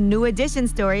producers of the New Edition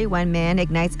story, one man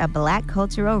ignites a black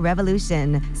cultural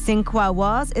revolution. Cinqua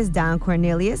Walls is Don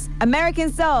Cornelius.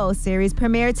 American Soul series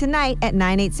premiere tonight at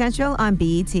 9/8 Central on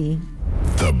BET.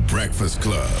 The Breakfast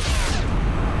Club.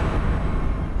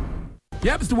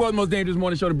 Yep, it's the world's most dangerous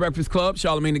morning show, The Breakfast Club.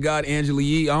 Charlamagne the God, Angela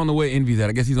Yee. I don't know where Envy's at.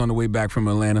 I guess he's on the way back from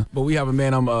Atlanta. But we have a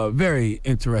man I'm very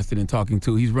interested in talking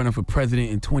to. He's running for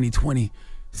president in 2020.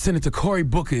 Senator Cory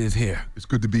Booker is here. It's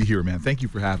good to be here, man. Thank you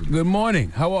for having me. Good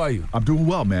morning. How are you? I'm doing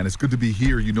well, man. It's good to be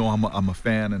here. You know, I'm a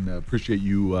fan and appreciate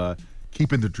you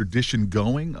keeping the tradition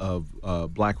going of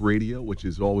black radio, which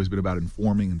has always been about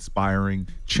informing, inspiring,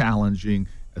 challenging,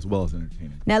 as well as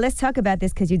entertaining. Now let's talk about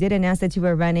this because you did announce that you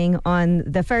were running on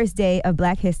the first day of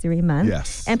Black History Month.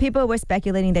 Yes. And people were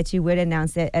speculating that you would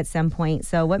announce it at some point.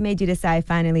 So what made you decide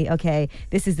finally, okay,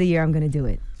 this is the year I'm going to do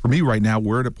it? For me right now,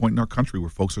 we're at a point in our country where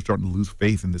folks are starting to lose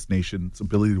faith in this nation's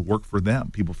ability to work for them.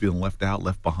 People feeling left out,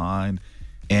 left behind.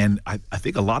 And I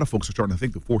think a lot of folks are starting to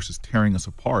think the forces tearing us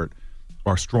apart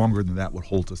are stronger than that what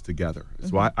holds us together.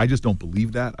 So I just don't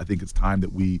believe that. I think it's time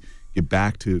that we get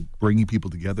back to bringing people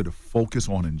together to focus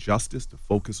on injustice, to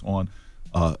focus on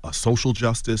a social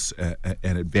justice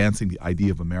and advancing the idea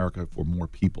of America for more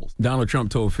people. Donald Trump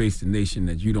told Face the Nation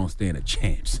that you don't stand a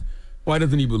chance. Why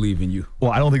doesn't he believe in you? Well,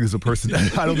 I don't think there's a person.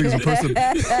 I don't think there's a person.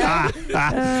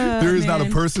 There is not a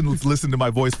person who's listening to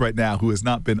my voice right now who has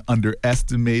not been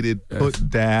underestimated, put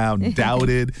down,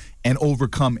 doubted, and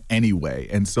overcome anyway.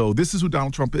 And so this is who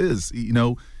Donald Trump is. You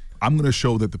know, I'm going to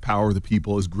show that the power of the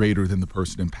people is greater than the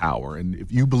person in power. And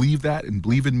if you believe that and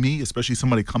believe in me, especially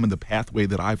somebody coming the pathway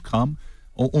that I've come,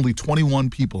 only 21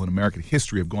 people in American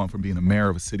history have gone from being a mayor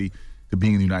of a city to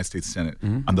being in the United States Senate.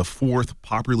 I'm the fourth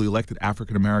popularly elected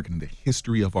African-American in the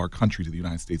history of our country to the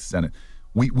United States Senate.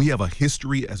 We have a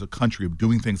history as a country of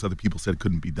doing things other people said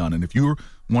couldn't be done. And if you're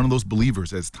one of those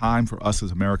believers, it's time for us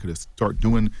as America to start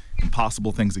doing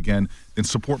impossible things again, then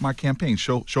support my campaign.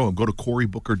 Show them. Go to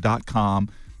CoryBooker.com.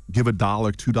 Give $1,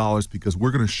 $2, because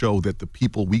we're going to show that the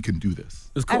people, we can do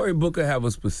this. Does Cory Booker have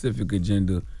a specific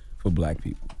agenda for black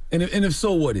people? And if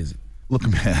so, what is it? Look,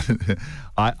 man,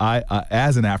 I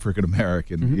as an African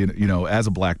American, you know, as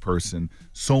a black person,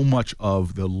 so much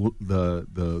of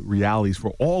the realities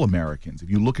for all Americans, if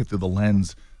you look at the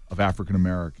lens of African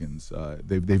Americans,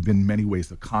 they've been in many ways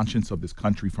the conscience of this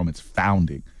country from its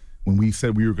founding. When we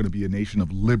said we were going to be a nation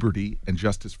of liberty and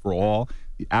justice for all,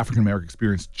 the African American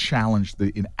experience challenged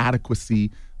the inadequacy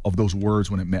of those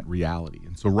words when it met reality.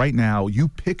 And so right now, you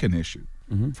pick an issue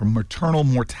from maternal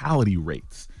mortality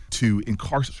rates to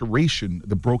incarceration,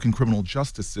 the broken criminal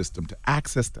justice system, to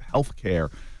access to health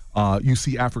care. You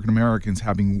see African Americans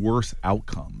having worse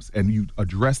outcomes, and you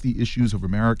address the issues of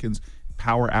Americans,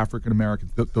 empower African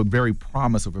Americans, the very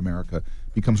promise of America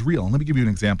becomes real. And let me give you an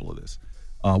example of this.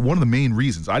 One of the main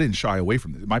reasons, I didn't shy away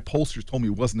from this. My pollsters told me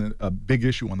it wasn't a big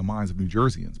issue on the minds of New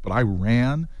Jerseyans, but I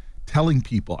ran telling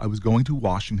people I was going to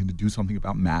Washington to do something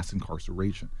about mass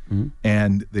incarceration.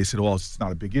 And they said, well, it's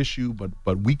not a big issue,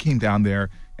 but we came down there,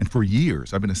 and for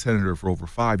years, I've been a senator for over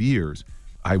 5 years,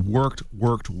 I worked,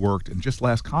 and just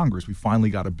last Congress, we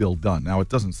finally got a bill done. Now, it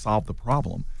doesn't solve the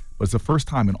problem, but it's the first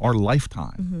time in our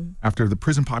lifetime, after the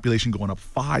prison population going up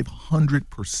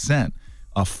 500%,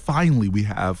 finally we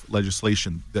have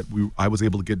legislation that I was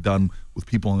able to get done with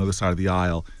people on the other side of the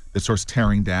aisle that starts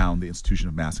tearing down the institution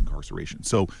of mass incarceration.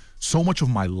 So much of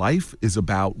my life is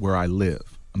about where I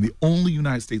live. I'm the only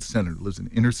United States senator that lives in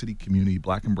an inner city community,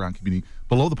 black and brown community,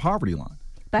 below the poverty line.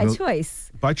 By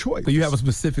choice. By choice. So you have a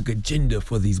specific agenda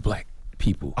for these black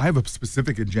people. I have a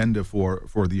specific agenda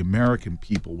for the American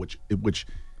people, which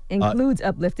includes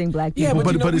uplifting black people.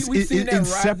 Yeah, but it's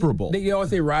inseparable. They always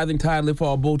say rising tide lift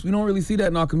all boats. We don't really see that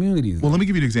in our communities. Well, let me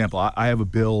give you an example. I have a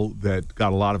bill that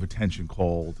got a lot of attention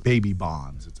called baby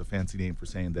bonds. It's a fancy name for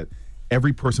saying that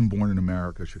every person born in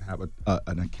America should have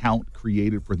an account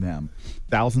created for them,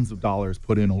 thousands of dollars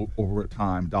put in over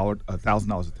time,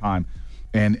 $1,000 a time.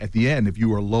 And at the end, if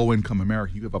you are low-income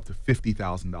American, you have up to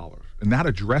 $50,000. And that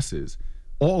addresses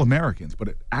all Americans, but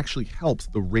it actually helps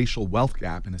the racial wealth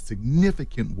gap in a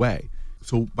significant way.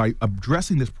 So by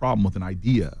addressing this problem with an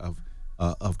idea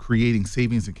of creating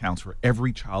savings accounts for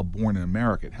every child born in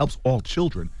America, it helps all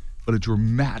children, but it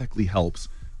dramatically helps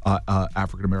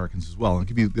African Americans as well. And I'll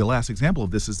give you the last example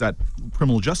of this is that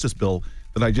criminal justice bill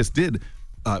that I just did,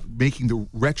 making the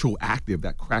retroactive,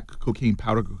 that crack cocaine,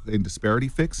 powder cocaine disparity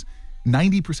fix.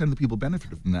 90% of the people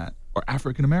benefited from that are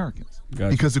African Americans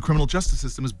because the criminal justice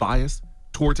system is biased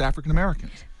towards African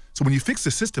Americans. So when you fix the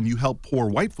system, you help poor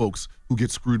white folks who get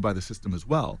screwed by the system as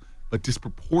well. But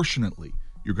disproportionately,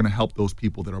 you're going to help those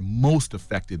people that are most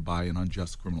affected by an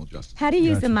unjust criminal justice. How do you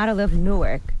use the model of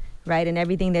Newark, right, and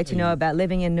everything that you know about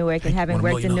living in Newark and having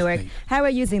worked in Newark? How are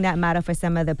you using that model for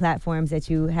some of the platforms that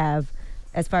you have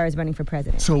as far as running for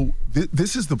president? So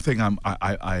this is the thing I'm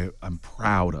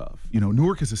proud of.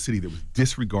 Newark is a city that was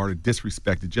disregarded,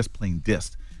 disrespected, just plain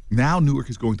dissed. Now Newark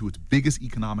is going through its biggest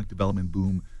economic development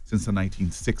boom since the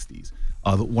 1960s.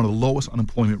 One of the lowest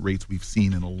unemployment rates we've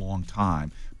seen in a long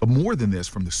time. But more than this,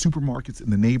 from the supermarkets in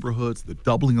the neighborhoods, the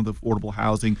doubling of the affordable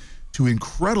housing, to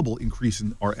incredible increase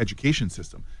in our education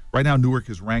system. Right now, Newark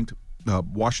is ranked,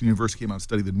 Washington University came out and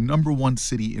studied, the #1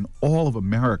 city in all of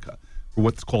America for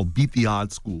what's called beat the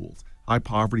odds schools, high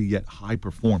poverty yet high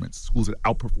performance, schools that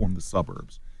outperform the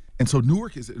suburbs. And so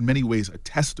Newark is in many ways a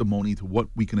testimony to what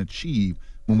we can achieve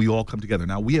when we all come together.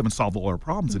 Now, we haven't solved all our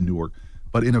problems in Newark,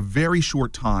 but in a very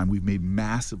short time, we've made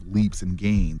massive leaps and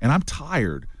gains. And I'm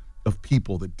tired of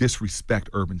people that disrespect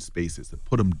urban spaces, that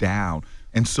put them down.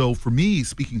 And so for me,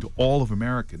 speaking to all of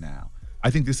America now, I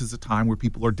think this is a time where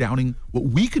people are doubting what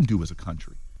we can do as a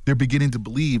country. They're beginning to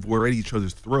believe we're at each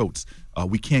other's throats.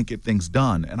 We can't get things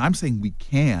done. And I'm saying we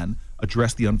can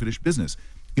address the unfinished business.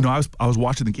 I was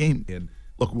watching the game, and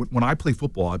look, when I played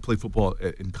football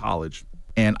in college,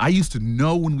 and I used to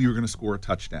know when we were going to score a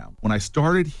touchdown. When I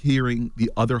started hearing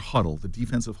the other huddle, the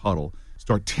defensive huddle,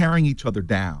 start tearing each other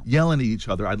down, yelling at each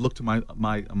other, I'd look to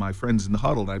my friends in the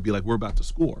huddle and I'd be like, we're about to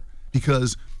score.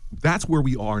 Because that's where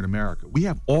we are in America. We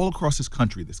have all across this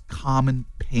country this common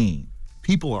pain.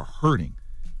 People are hurting.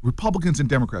 Republicans and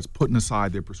Democrats putting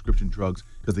aside their prescription drugs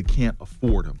because they can't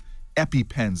afford them.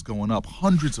 EpiPens going up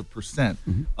hundreds of percent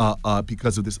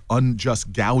because of this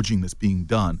unjust gouging that's being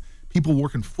done. People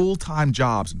working full-time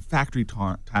jobs in factory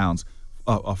towns,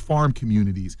 farm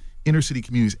communities, inner city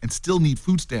communities, and still need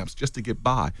food stamps just to get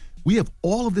by. We have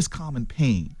all of this common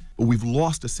pain, but we've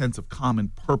lost a sense of common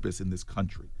purpose in this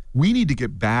country. We need to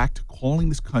get back to calling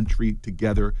this country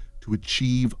together to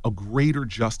achieve a greater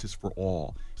justice for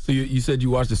all. So you said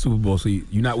you watched the Super Bowl, so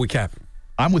you're not with Cap?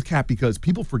 I'm with Cap because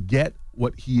people forget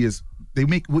what he is. They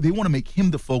want to make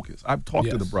him the focus. I've talked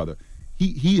to the brother.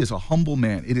 He is a humble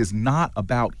man. It is not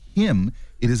about him.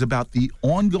 It is about the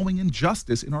ongoing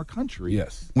injustice in our country.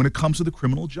 Yes. When it comes to the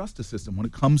criminal justice system, when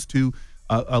it comes to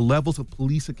levels of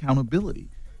police accountability.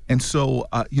 And so,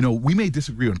 we may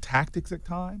disagree on tactics at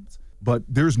times, but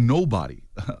there's nobody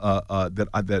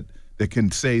that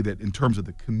can say that in terms of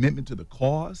the commitment to the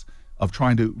cause of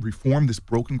trying to reform this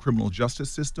broken criminal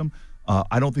justice system,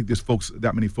 I don't think there's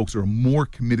that many folks that are more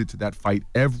committed to that fight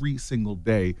every single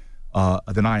day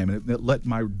than I am. And let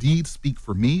my deeds speak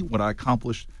for me, what I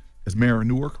accomplished as mayor of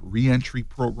Newark, reentry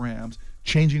programs,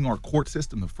 changing our court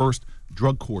system, the first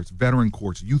drug courts, veteran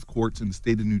courts, youth courts in the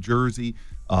state of New Jersey,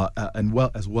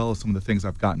 as well as some of the things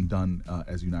I've gotten done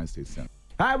as United States Senator.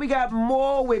 All right, we got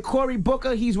more with Cory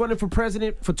Booker. He's running for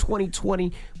president for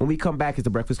 2020. When we come back, it's The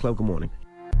Breakfast Club. Good morning.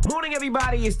 Morning,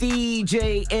 everybody. It's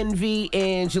DJ Envy,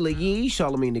 Angela Yee,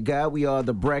 Charlamagne the God. We are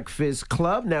The Breakfast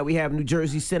Club. Now we have New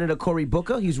Jersey Senator Cory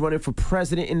Booker. He's running for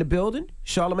president in the building.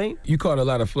 Charlamagne? You caught a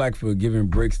lot of flack for giving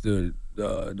breaks to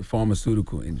the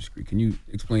pharmaceutical industry. Can you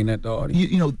explain that to the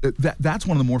audience? That's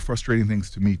one of the more frustrating things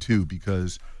to me, too,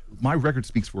 because my record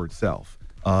speaks for itself.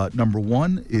 Number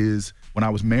one is when I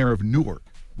was mayor of Newark,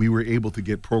 we were able to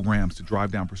get programs to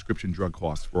drive down prescription drug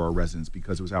costs for our residents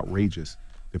because it was outrageous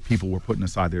that people were putting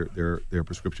aside their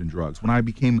prescription drugs. When I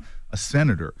became a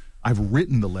senator, I've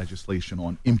written the legislation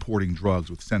on importing drugs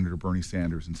with Senator Bernie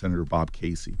Sanders and Senator Bob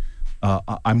Casey.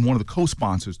 I'm one of the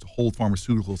co-sponsors to hold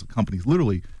pharmaceuticals companies,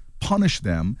 literally punish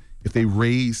them if they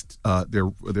raised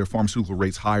their pharmaceutical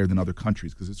rates higher than other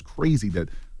countries, because it's crazy that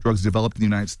drugs developed in the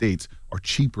United States are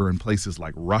cheaper in places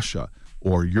like Russia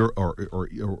or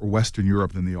Western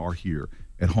Europe than they are here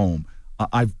at home.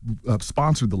 I've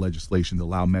sponsored the legislation to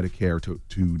allow Medicare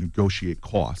to negotiate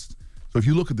costs. So if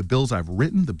you look at the bills I've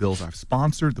written, the bills I've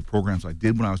sponsored, the programs I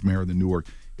did when I was mayor of the Newark,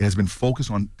 it has been focused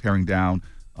on tearing down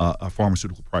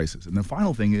pharmaceutical prices. And the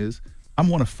final thing is, I'm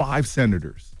one of 5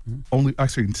 senators,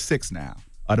 actually 6 now,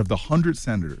 out of the 100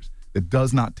 senators that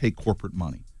does not take corporate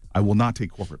money. I will not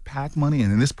take corporate PAC money.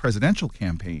 And in this presidential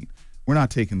campaign, we're not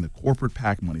taking the corporate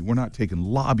PAC money. We're not taking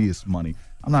lobbyist money.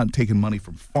 I'm not taking money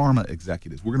from pharma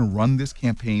executives. We're going to run this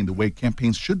campaign the way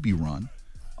campaigns should be run,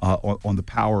 on the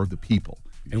power of the people.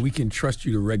 And we can trust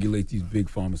you to regulate these big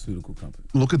pharmaceutical companies.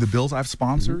 Look at the bills I've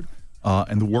sponsored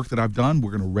and the work that I've done.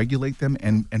 We're going to regulate them.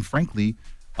 And frankly,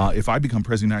 if I become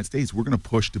president of the United States, we're going to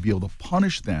push to be able to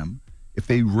punish them. If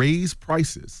they raise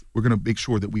prices, we're going to make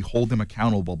sure that we hold them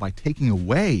accountable by taking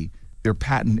away their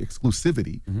patent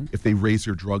exclusivity if they raise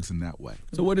their drugs in that way.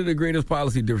 So what are the greatest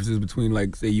policy differences between,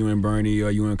 like, say, you and Bernie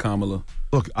or you and Kamala?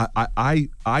 Look,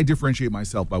 I differentiate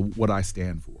myself by what I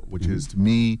stand for, which is, to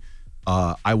me,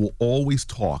 I will always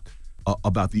talk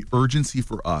about the urgency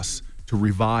for us to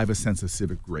revive a sense of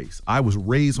civic grace. I was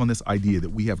raised on this idea that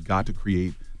we have got to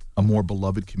create a more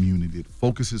beloved community that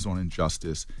focuses on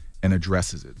injustice and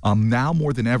addresses it. Now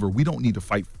more than ever, we don't need to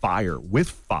fight fire with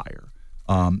fire.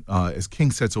 As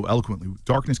King said so eloquently,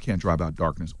 darkness can't drive out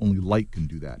darkness. Only light can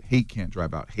do that. Hate can't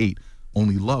drive out hate.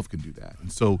 Only love can do that.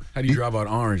 And so, how do you drive out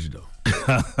orange, though?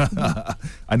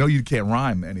 I know you can't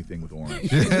rhyme anything with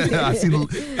orange.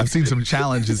 I've seen some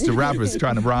challenges to rappers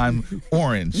trying to rhyme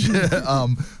orange.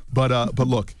 But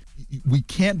look, we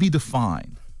can't be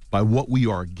defined by what we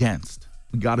are against.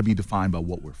 We got to be defined by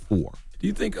what we're for. Do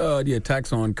you think the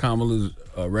attacks on Kamala's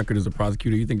record as a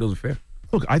prosecutor, you think those are fair?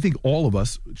 Look, I think all of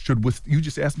us should. You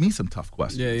just asked me some tough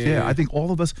questions. Yeah. I think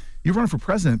all of us. You're running for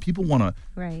president. People want to.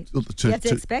 Right. You have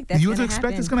to expect that. You have to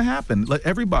expect it's going to happen. Like,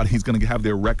 everybody's going to have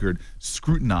their record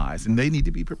scrutinized, and they need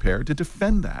to be prepared to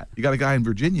defend that. You got a guy in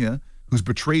Virginia who's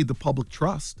betrayed the public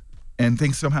trust and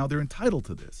thinks somehow they're entitled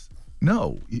to this.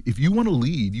 No, if you want to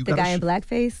lead, you got the guy in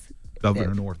blackface.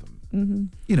 Governor Northam. Mm-hmm.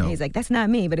 You know, he's like, that's not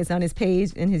me, but it's on his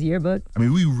page in his yearbook. I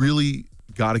mean, we really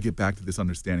got to get back to this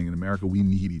understanding in America. We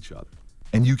need each other.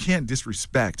 And you can't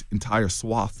disrespect entire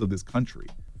swaths of this country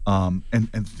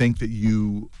and think that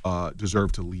you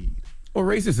deserve to lead. Well,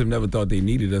 racists have never thought they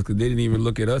needed us because they didn't even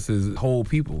look at us as whole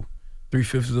people,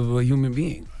 3/5 of a human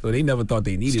being. So they never thought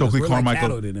they needed us. We're like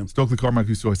cattle to them. Stokely Carmichael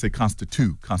used to always say,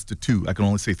 constitute. I can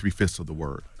only say 3/5 of the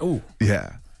word. Oh.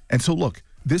 Yeah. And so, look,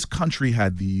 this country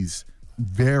had these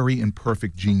very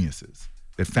imperfect geniuses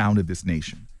that founded this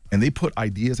nation. And they put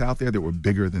ideas out there that were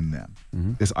bigger than them.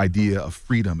 This idea of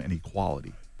freedom and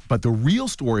equality. But the real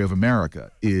story of America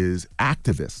is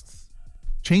activists.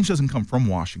 Change doesn't come from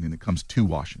Washington, it comes to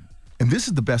Washington. And this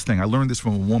is the best thing. I learned this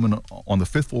from a woman on the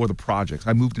 5th floor of the projects.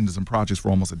 I moved into some projects for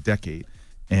almost a decade,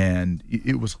 and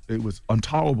it was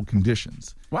intolerable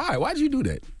conditions. Why? Why'd you do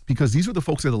that? Because these were the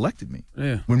folks that elected me.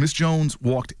 Yeah. When Miss Jones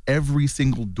walked every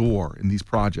single door in these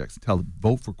projects to tell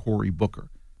vote for Cory Booker.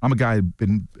 I'm a guy who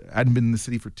hadn't been in the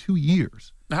city for 2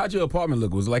 years. Now, how'd your apartment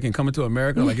look? Was it like in Coming to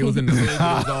America? Like it was in the hood, it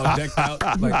was all decked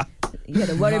out? Like, you had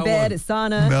a waterbed, a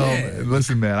sauna. No,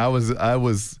 listen, man, I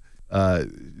was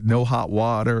no hot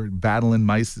water, battling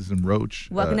mice and roach.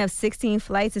 Walking up 16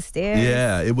 flights of stairs.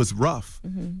 Yeah, it was rough.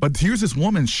 But here's this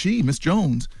woman, Miss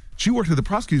Jones, she worked at the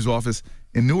prosecutor's office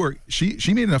in Newark.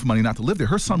 She made enough money not to live there.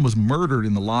 Her son was murdered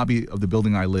in the lobby of the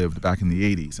building I lived back in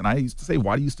the 80s. And I used to say,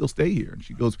 why do you still stay here? And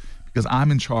she goes, because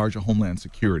I'm in charge of Homeland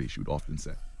Security, she would often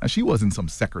say. Now, she wasn't some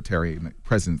secretary in the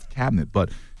president's cabinet, but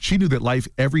she knew that life,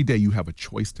 every day you have a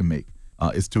choice to make,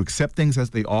 is to accept things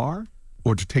as they are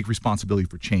or to take responsibility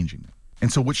for changing them.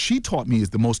 And so what she taught me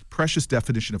is the most precious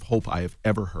definition of hope I have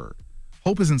ever heard.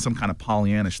 Hope isn't some kind of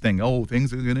Pollyannish thing. Oh,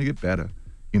 things are going to get better.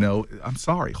 You know, I'm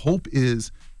sorry. Hope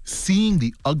is seeing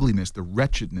the ugliness, the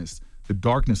wretchedness, the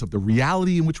darkness of the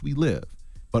reality in which we live.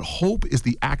 But hope is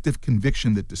the active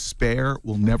conviction that despair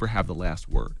will never have the last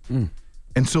word.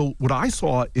 And so what I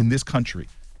saw in this country,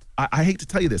 I hate to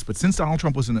tell you this, but since Donald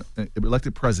Trump was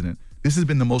elected president, this has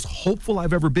been the most hopeful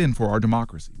I've ever been for our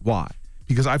democracy. Why?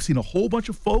 Because I've seen a whole bunch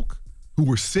of folk who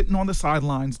were sitting on the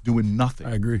sidelines doing nothing.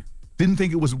 I agree. Didn't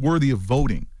think it was worthy of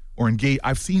voting or engage.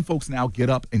 I've seen folks now get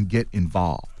up and get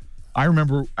involved. I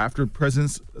remember after the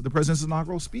president's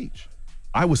inaugural speech,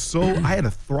 I had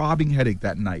a throbbing headache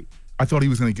that night. I thought he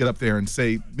was going to get up there and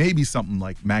say maybe something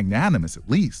like magnanimous at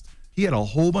least. He had a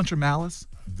whole bunch of malice,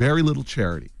 very little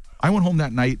charity. I went home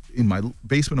that night in my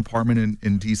basement apartment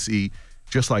in D.C.,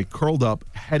 just like curled up,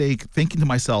 headache, thinking to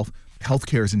myself,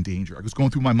 healthcare is in danger. I was going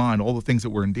through my mind all the things that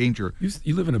were in danger.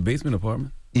 You live in a basement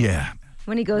apartment? Yeah.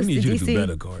 When he goes to D.C. to do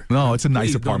better, Cory. No, it's a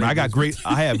nice apartment.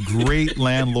 I have great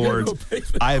landlords.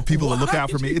 I have people that look out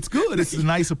for me. It's good. It's a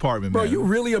nice apartment, man. Bro, you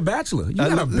really a bachelor? You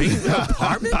got a basement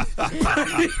apartment?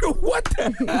 What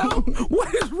the hell?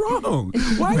 What is wrong?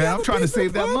 Man, I'm trying to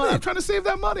save that money. I'm trying to save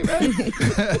that money,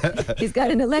 man. He's got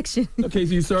an election. Okay,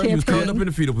 so you was curled up in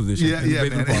the fetal position. Yeah,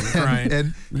 man.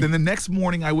 And then the next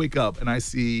morning I wake up and I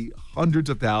see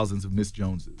hundreds of thousands of Miss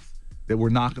Joneses that we're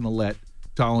not going to let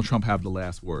Donald Trump have the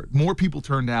last word. More people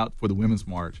turned out for the Women's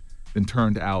March than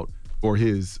turned out for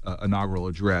his inaugural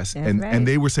address. And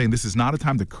they were saying this is not a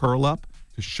time to curl up,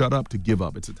 to shut up, to give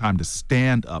up. It's a time to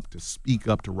stand up, to speak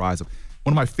up, to rise up.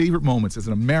 One of my favorite moments as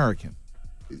an American,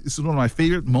 this is one of my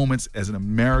favorite moments as an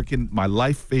American, my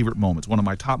life favorite moments, one of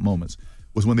my top moments,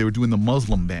 was when they were doing the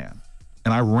Muslim ban.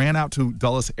 And I ran out to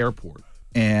Dulles Airport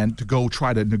and to go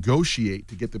try to negotiate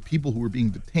to get the people who were being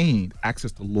detained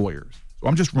access to lawyers. So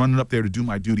I'm just running up there to do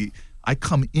my duty. I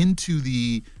come into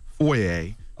the foyer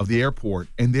of the airport,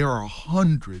 and there are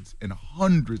hundreds and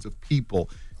hundreds of people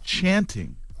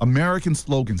chanting American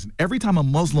slogans. And every time a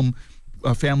Muslim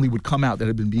family would come out that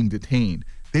had been being detained,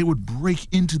 they would break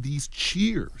into these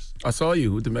cheers. I saw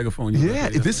you with the megaphone. Yeah,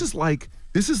 this is like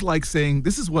saying,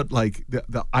 this is what like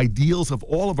the ideals of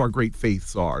all of our great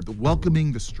faiths are, the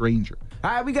welcoming the stranger. All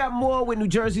right, we got more with New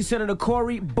Jersey Senator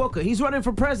Cory Booker. He's running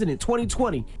for president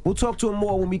 2020. We'll talk to him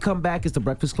more when we come back. It's The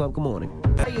Breakfast Club. Good morning.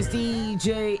 Hey, it's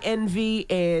DJ Envy,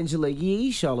 Angela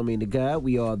Yee, Charlamagne the God.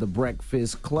 We are The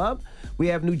Breakfast Club. We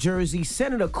have New Jersey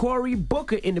Senator Cory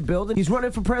Booker in the building. He's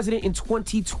running for president in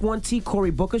 2020. Cory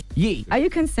Booker. Yee. Are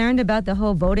you concerned about the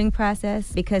whole voting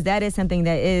process? Because that is something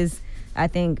that is, I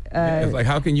think, it's like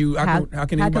how can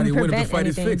anybody win if the fight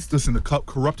is fixed? Listen, the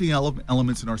corrupting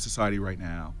elements in our society right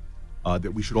now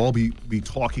that we should all be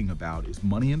talking about is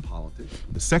money in politics.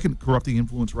 The second corrupting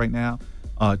influence right now,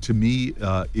 to me,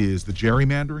 is the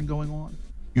gerrymandering going on.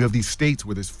 You have these states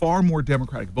where there's far more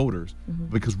Democratic voters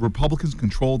because Republicans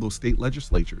control those state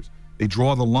legislatures. They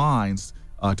draw the lines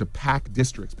to pack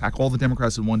districts, pack all the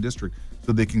Democrats in one district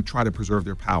so they can try to preserve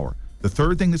their power. The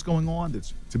third thing that's going on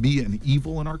that's, to me, an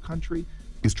evil in our country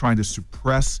is trying to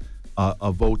suppress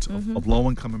a vote of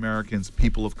low-income Americans,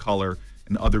 people of color,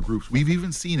 and other groups. We've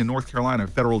even seen in North Carolina a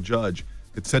federal judge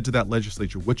that said to that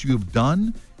legislature, what you have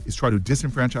done is try to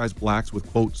disenfranchise blacks with,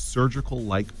 quote,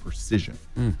 surgical-like precision.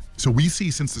 So we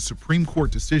see since the Supreme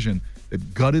Court decision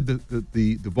that gutted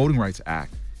the Voting Rights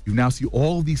Act, you now see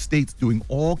all of these states doing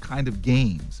all kind of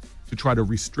games to try to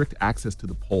restrict access to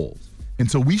the polls. And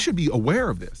so we should be aware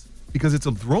of this because it's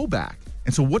a throwback.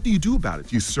 And so what do you do about it?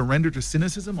 Do you surrender to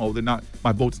cynicism? Oh,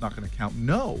 my vote's not going to count.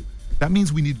 No, that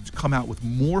means we need to come out with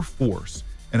more force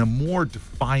and a more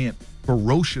defiant,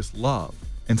 ferocious love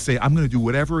and say, I'm going to do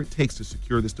whatever it takes to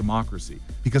secure this democracy.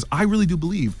 Because I really do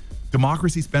believe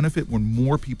democracies benefit when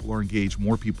more people are engaged,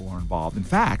 more people are involved. In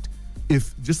fact,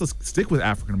 let's stick with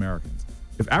African Americans.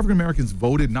 If African Americans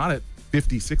voted not at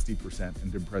 50, 60%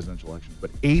 in presidential elections,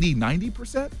 but 80,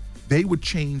 90%, they would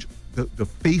change the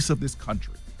face of this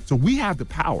country. So we have the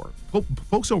power.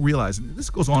 Folks don't realize, and this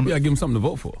goes on. Yeah, give them something to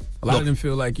vote for. A lot of them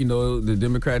feel like, the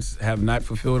Democrats have not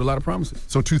fulfilled a lot of promises.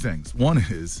 So two things. One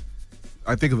is,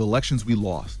 I think of elections we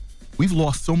lost. We've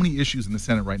lost so many issues in the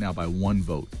Senate right now by one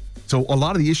vote. So a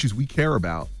lot of the issues we care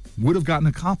about would have gotten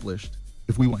accomplished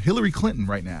if we won. Hillary Clinton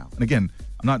right now, and again,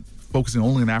 I'm not focusing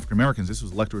only on African Americans. This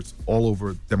was electorates all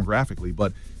over demographically.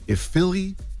 But if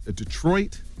Philly,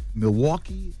 Detroit,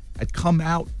 Milwaukee had come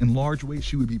out in large ways,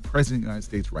 she would be president of the United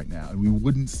States right now. And we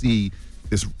wouldn't see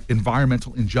this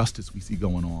environmental injustice we see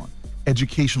going on,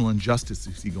 educational injustice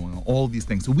we see going on, all of these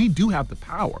things. So we do have the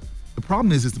power. The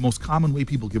problem is the most common way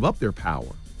people give up their power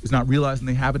is not realizing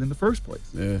they have it in the first place.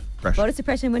 Yeah. Voter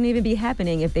suppression wouldn't even be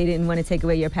happening if they didn't want to take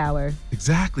away your power.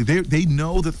 Exactly. They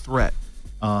know the threat,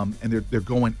 and they're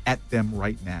going at them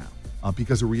right now.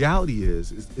 Because the reality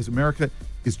is America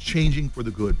is changing for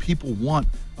the good. People want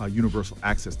universal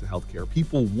access to health care.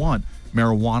 People want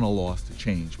marijuana laws to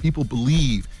change. People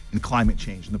believe in climate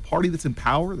change. And the party that's in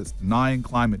power, that's denying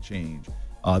climate change,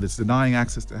 that's denying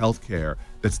access to health care,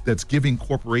 that's giving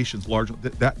corporations large,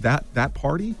 that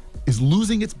party is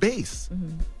losing its base.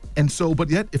 And so, but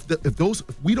yet, if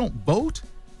we don't vote,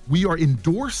 we are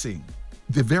endorsing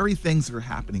the very things that are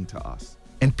happening to us.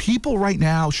 And people right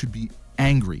now should be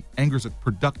angry. Anger is a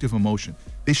productive emotion.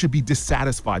 They should be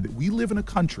dissatisfied that we live in a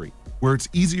country where it's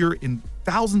easier in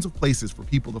thousands of places for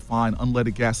people to find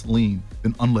unleaded gasoline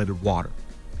than unleaded water.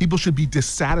 People should be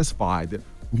dissatisfied that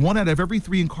 1 out of every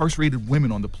 3 incarcerated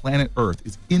women on the planet Earth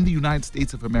is in the United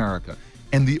States of America,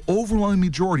 and the overwhelming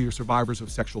majority are survivors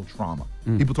of sexual trauma.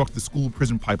 People talk to the school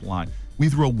prison pipeline. We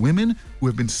throw women who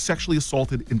have been sexually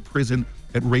assaulted in prison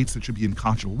at rates that should be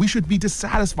unconscionable. We should be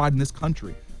dissatisfied in this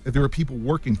country that there are people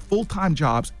working full-time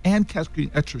jobs and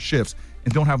catching extra shifts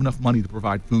and don't have enough money to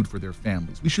provide food for their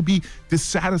families. We should be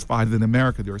dissatisfied that in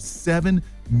America there are 7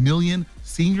 million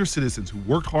senior citizens who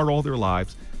worked hard all their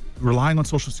lives, relying on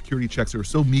Social Security checks that are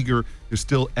so meager they're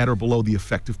still at or below the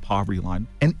effective poverty line.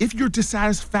 And if your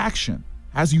dissatisfaction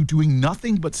has you doing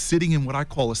nothing but sitting in what I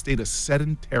call a state of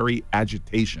sedentary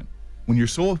agitation, when you're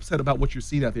so upset about what you're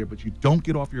seeing out there but you don't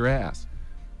get off your ass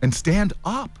and stand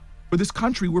up for this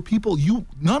country where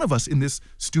none of us in this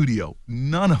studio,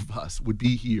 none of us would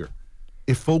be here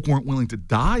if folk weren't willing to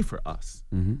die for us.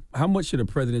 How much should a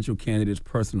presidential candidate's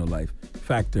personal life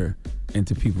factor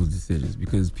into people's decisions?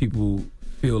 Because people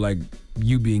feel like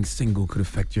you being single could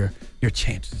affect your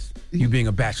chances? You being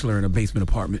a bachelor in a basement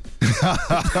apartment.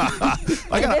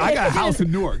 I got a house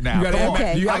in Newark now. I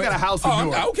got a house in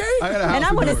Newark. Okay. And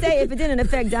I want to say, if it didn't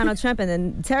affect Donald Trump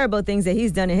and the terrible things that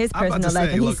he's done in his personal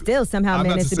life, and he still somehow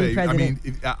managed to be president. I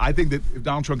mean, I think that if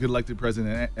Donald Trump get elected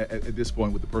president at this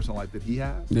point with the personal life that he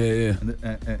has, then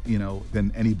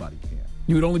anybody can.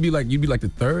 You'd be like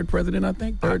the third president, I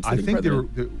think. I think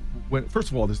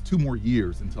first of all, there's 2 more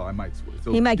years until I might switch.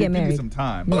 So he might get Give married. me some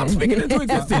time. Well, I'm speaking into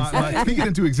existence. Speaking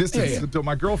into existence. So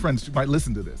my girlfriend might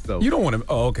listen to this. So you don't want to.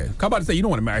 Oh, okay. How about to say you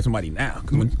don't want to marry somebody now?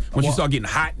 Because when you start getting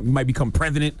hot, you might become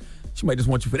president. She might just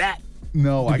want you for that.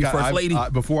 No, I got first lady.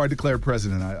 Before I declare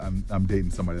president, I'm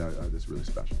dating somebody that's really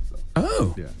special. So.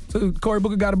 Oh, yeah. So Cory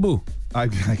Booker got a boo. I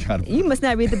got a boo. You must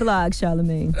not read the blog,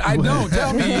 Charlamagne. I don't.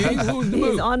 Tell me. Who's the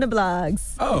boo? He's on the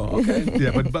blogs. Oh, okay.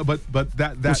 Yeah, but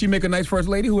that. Will she make a nice first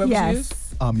lady, whoever she is?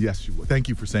 Yes, she would. Thank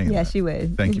you for saying that. Yes, she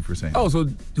would. Thank you for saying that. Oh, so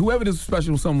whoever this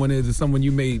special someone is someone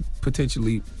you may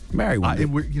potentially marry one day.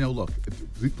 Look,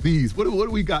 please, what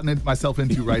have we gotten myself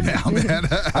into right now, man? I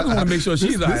just want to make sure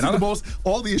she's all right.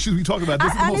 All the issues we talk about,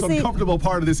 this is the most uncomfortable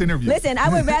part of this interview. Listen, I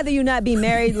would rather you not be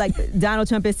married like Donald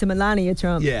Trump is to Melania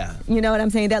Trump. Yeah. You know what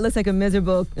I'm saying? That looks like a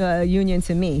miserable union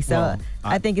to me. So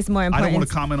I think it's more important. I don't want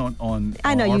to comment on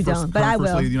I know our you don't, but I will.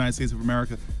 First Lady of the United States of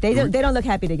America. They don't look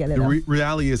happy together, though. The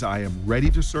reality is I am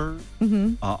ready to serve.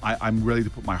 Mm-hmm. I'm ready to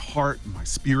put my heart, my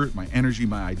spirit, my energy,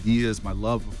 my ideas, my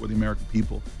love before the American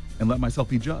people and let myself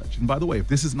be judged. And by the way, if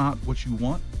this is not what you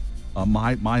want,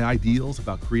 my ideals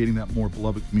about creating that more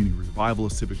beloved community, revival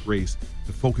of civic grace,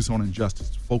 to focus on injustice,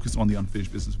 to focus on the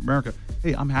unfinished business of America,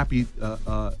 hey, I'm happy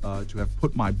to have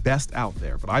put my best out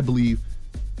there. But I believe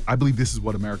this is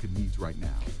what America needs right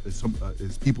now, is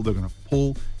people that are going to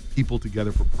pull people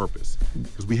together for purpose,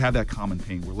 because we have that common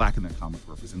pain. We're lacking that common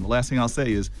purpose. And the last thing I'll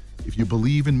say is, if you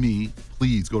believe in me,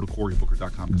 please go to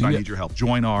CoryBooker.com, because I need your help.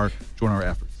 Join our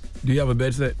efforts. Do you have a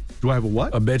bed set? Do I have a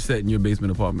what? A bed set in your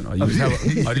basement apartment. Or you just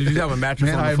have a mattress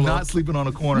Man, on the I am floor? not sleeping on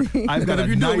a corner. I've got if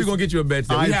you do, we're going to get you a bed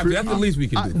set. That's the least we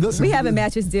can do. Listen, we have a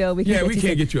mattress deal. We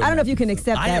can't get you. I don't know if you can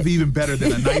accept that. I have even better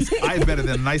than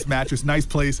a nice mattress, nice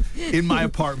place in my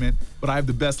apartment, but I have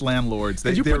the best landlords.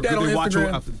 Did you put that on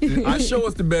Instagram? Show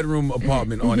us the bedroom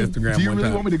apartment on Instagram. Do you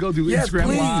really want me to go do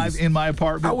Instagram Live in my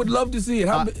apartment? I would love to see it.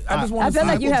 I just want to see it. I feel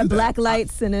like you have black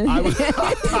lights and and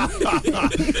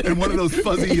one of those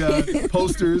fuzzy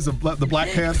posters of the Black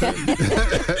Panther.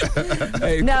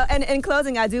 No, and in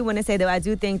closing, I do want to say, though, I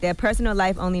do think that personal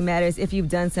life only matters if you've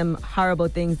done some horrible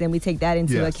things, then we take that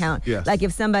into account. Yes. Like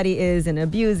if somebody is an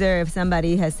abuser, if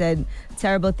somebody has said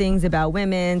terrible things about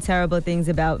women, terrible things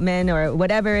about men, or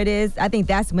whatever it is, I think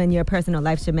that's when your personal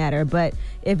life should matter. But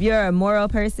if you're a moral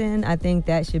person, I think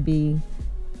that should be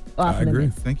off limits. I agree.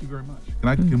 Thank you very much.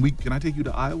 Can I take you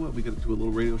to Iowa? We get to do a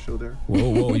little radio show there.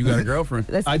 Whoa! You got a girlfriend?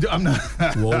 I'm not.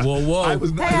 Whoa! I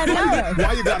was not.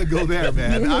 Why you got to go there,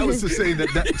 man? I was just saying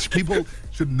that people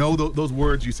should know those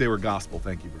words you say were gospel.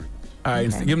 Thank you very much. All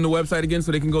right, give them the website again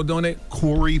so they can go donate.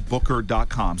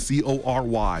 CoryBooker.com.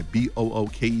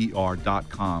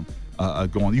 CoryBooker.com.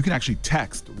 Go on. You can actually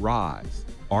text RISE,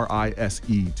 RISE,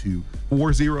 to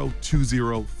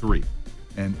 40203.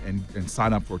 And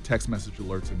sign up for text message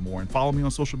alerts and more, and follow me on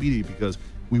social media, because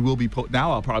we will be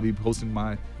now I'll probably be posting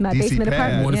my DC basement pad.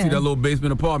 apartment. I want to see that little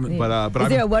basement apartment. Yeah. But is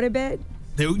there a waterbed?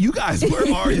 You guys, where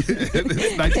are you?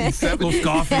 It's 1970. Little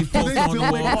Scarface post on the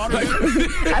wall.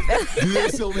 Do they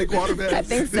still make waterbeds? I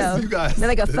think so. You guys. They're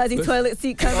like a fuzzy toilet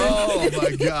seat cover. Oh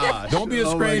my God! Don't be a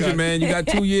stranger, man. You got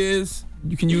 2 years.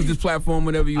 You can use this platform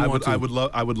whenever you want to. I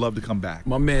would love to come back.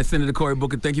 My man, Senator Cory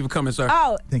Booker, thank you for coming, sir.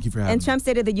 Oh, thank you for having me. And Trump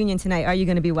State of the Union tonight. Are you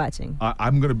going to be watching?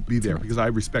 I'm going to be there because I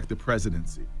respect the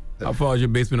presidency. How far is your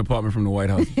basement apartment from the White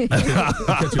House?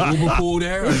 Got your Uber pool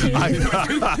there? Thank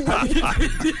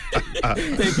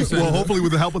you, Senator. Well, hopefully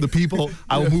with the help of the people,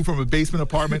 I will move from a basement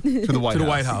apartment to the White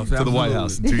House. To the White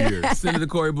House in 2 years. Senator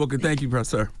Cory Booker, thank you,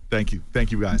 sir. Thank you.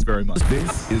 Thank you guys very much.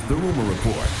 This is the Rumor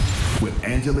Report with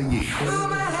Angela Yee.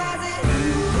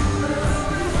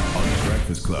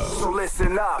 Club. So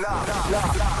listen up.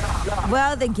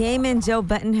 Well, the Game and Joe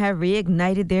Budden have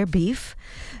reignited their beef.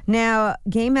 Now,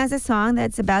 Game has a song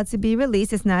that's about to be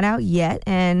released. It's not out yet,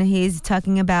 and he's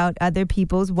talking about other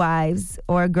people's wives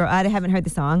or girl. I haven't heard the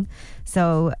song,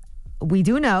 so we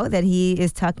do know that he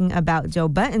is talking about Joe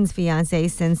Budden's fiancée,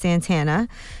 Sin Santana,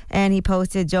 and he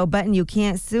posted, "Joe Budden, you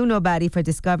can't sue nobody for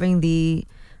discovering the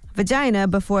vagina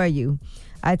before you.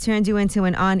 I turned you into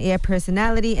an on-air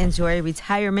personality. Enjoy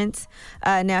retirement."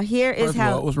 Now, here is First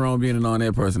of all, what's wrong with being an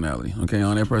on-air personality? Okay,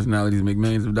 on-air personalities make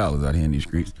millions of dollars out here in these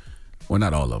streets. Well,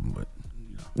 not all of them, but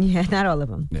Yeah, not all of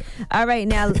them. Yeah. All right,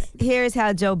 now here's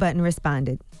how Joe Budden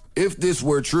responded. If this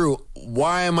were true,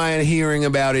 why am I hearing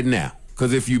about it now?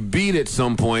 Because if you beat at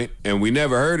some point and we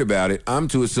never heard about it, I'm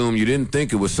to assume you didn't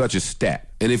think it was such a stat.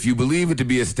 And if you believe it to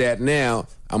be a stat now,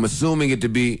 I'm assuming it to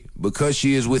be because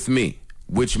she is with me,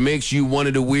 which makes you one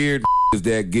of the weird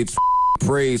that gets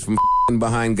praise from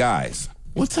behind guys.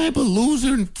 What type of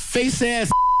loser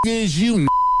face-ass is you?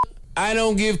 I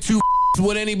don't give two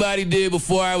what anybody did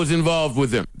before I was involved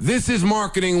with them. This is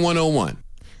marketing 101.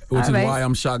 Which is why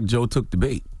I'm shocked Joe took the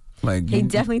bait. Like He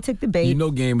definitely took the bait. You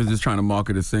know, Game is just trying to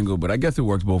market a single, but I guess it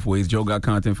works both ways. Joe got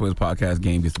content for his podcast.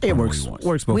 Game gets the promo he wants.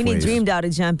 Works both We ways. need Dream Doll to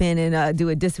jump in and do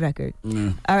a diss record.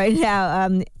 All right,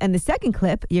 now, and the second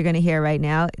clip you're going to hear right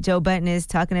now, Joe Budden is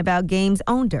talking about Game's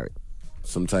own dirt.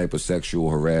 Some type of sexual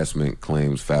harassment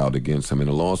claims filed against him in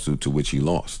a lawsuit to which he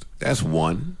lost. That's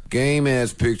one. Game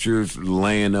has pictures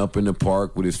laying up in the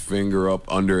park with his finger up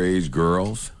underage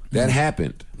girls. That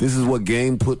happened. This is what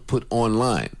Game put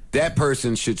online. That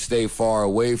person should stay far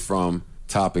away from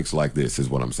topics like this, is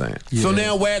what I'm saying. Yeah. So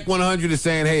now Whack 100 is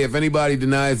saying, hey, if anybody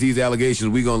denies these allegations,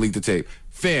 we gonna leak the tape.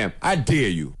 Fam, I dare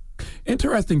you.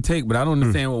 Interesting take, but I don't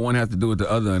understand what one has to do with the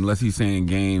other unless he's saying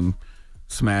Game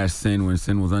smashed Sin when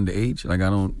Sin was underage. Like, I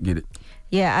don't get it.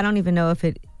 Yeah, I don't even know if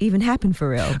it even happened for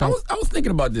real. I was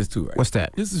thinking about this too, right? What's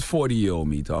that? This is 40-year-old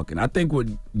me talking. I think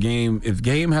if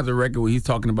Game has a record where he's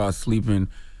talking about sleeping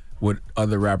with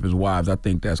other rappers' wives, I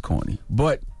think that's corny.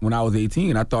 But when I was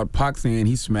 18, I thought Pac saying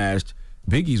he smashed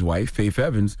Biggie's wife, Faith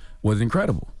Evans, was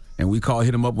incredible. And we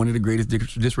hit him up one of the greatest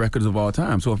diss records of all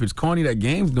time. So if it's corny that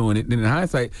Game's doing it, then in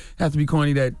hindsight, it has to be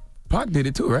corny that Pac did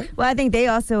it too, right? Well, I think they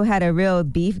also had a real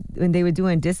beef when they were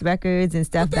doing diss records and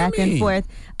stuff back and forth.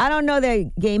 I don't know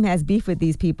that Game has beef with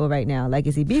these people right now. Like,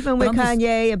 is he beefing with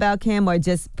Kanye about Kim or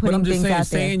just putting things out there?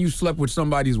 Saying you slept with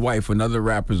somebody's wife, another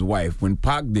rapper's wife. When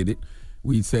Pac did it,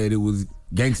 we said it was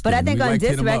gangster. But I think on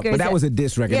diss records, but that was a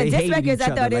diss record. Yeah, they diss hated records. each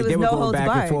I other. thought it like, was they were no going holds back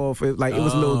barred. and forth. It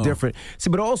was a little different.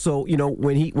 See, but also,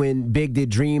 when Big did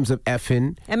Dreams of Effin'.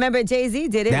 And remember, Jay-Z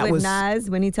did it with was, Nas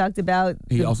when he talked about.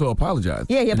 He also apologized.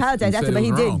 Yeah, he apologized after, but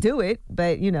he did wrong. do it.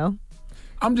 But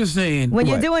I'm just saying. when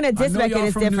you're doing a diss I know record, y'all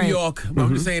it's from different. New York, but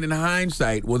I'm just saying in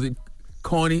hindsight, was it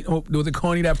corny? Was it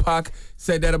corny that Pac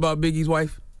said that about Biggie's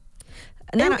wife?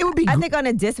 It would be. I think on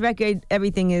a diss record,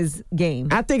 everything is game.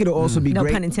 I think it'll also be No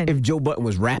great pun intended. if Joe Budden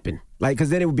was rapping. Like, because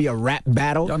then it would be a rap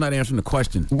battle. Y'all not answering the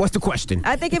question. What's the question?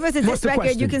 I think if it's a What's diss the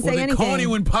record, you can question? say Was it anything. corny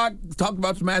when Pac talked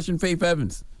about smashing Faith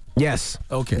Evans? Yes.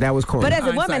 Okay. That was corny. But as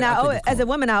a Hindsight,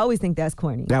 woman, I always think that's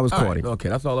corny. That was All corny. right, okay,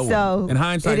 that's all I want. So, In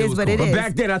hindsight, it is was what it corny. is. But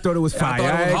back then, I thought it was fire. thought it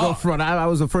was I ain't gonna hard. front. I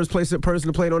was the first person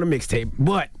to play it on a mixtape.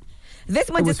 But This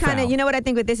one It just was kind of, foul. you know what I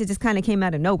think with this? It just kind of came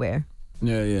out of nowhere.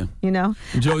 Yeah. You know?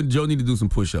 Joe need to do some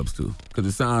push-ups too, because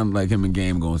it sounds like him and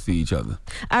Game going to see each other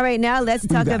All right, now let's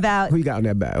talk about. who you got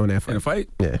on that in a fight? fight.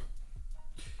 Yeah.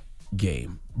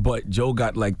 Game, but Joe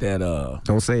got like that.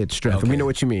 Don't say it, Strength. Okay. We know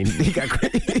what you mean. He got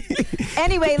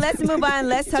Anyway, let's move on.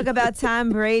 Let's talk about Tom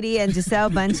Brady and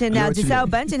Giselle Bundchen. Now, what you Giselle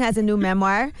mean. Bundchen has a new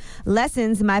memoir,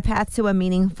 Lessons, My Path to a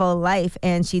Meaningful Life.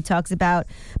 And she talks about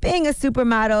being a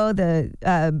supermodel,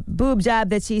 the boob job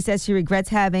that she says she regrets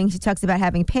having. She talks about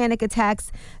having panic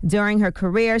attacks during her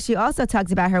career. She also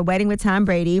talks about her wedding with Tom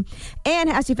Brady and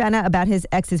how she found out about his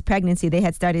ex's pregnancy. They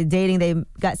had started dating. They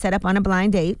got set up on a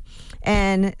blind date.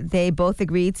 And they both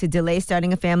agreed to delay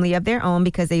starting a family of their own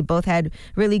because they both had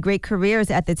really great careers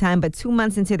at the time. But 2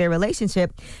 months into their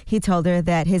relationship, he told her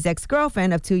that his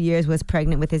ex-girlfriend of 2 years was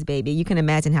pregnant with his baby. You can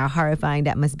imagine how horrifying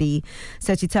that must be.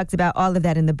 So she talks about all of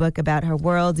that in the book, about her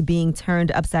world being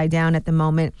turned upside down at the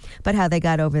moment, but how they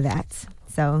got over that.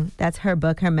 So that's her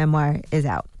book. Her memoir is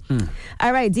out.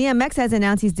 All right, DMX has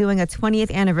announced he's doing a 20th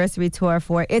anniversary tour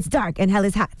for It's Dark and Hell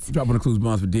is Hot. Dropping the clues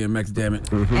bonds for DMX, damn it.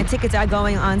 And tickets are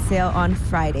going on sale on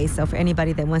Friday. So for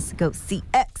anybody that wants to go see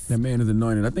X, That man is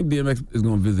anointed. I think DMX is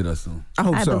going to visit us soon. I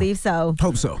hope I so. believe so.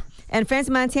 Hope so. And France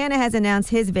Montana has announced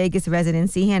his Vegas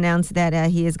residency. He announced that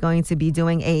he is going to be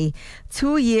doing a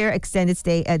 2-year extended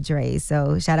stay at Dre's.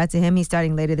 So shout out to him. He's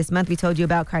starting later this month. We told you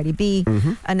about Cardi B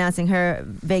announcing her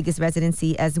Vegas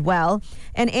residency as well.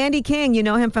 And Andy King, you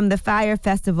know him from the Fire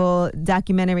Festival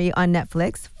documentary on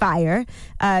Netflix, Fire.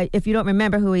 If you don't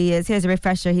remember who he is, here's a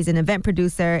refresher. He's an event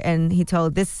producer, and he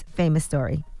told this famous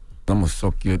story. I'm going to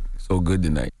suck you so good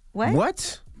tonight. What?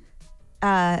 What?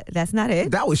 That's not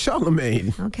it. That was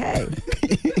Charlamagne. Okay.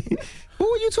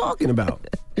 Who are you talking about?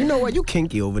 You know what? You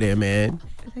kinky over there, man.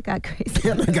 That got crazy.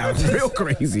 That got real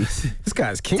crazy. This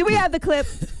guy's kinky. Do we have the clip?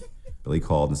 Billy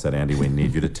called and said, Andy, we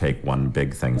need you to take one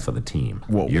big thing for the team.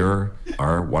 Whoa. You're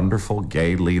our wonderful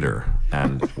gay leader,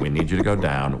 and we need you to go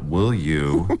down. Will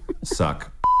you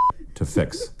suck to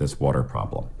fix this water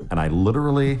problem. And I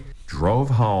literally drove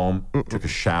home, took a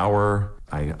shower,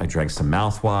 I drank some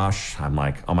mouthwash. I'm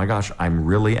like, oh my gosh,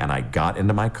 and I got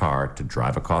into my car to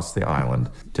drive across the island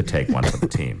to take one for the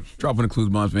team. Dropping the clues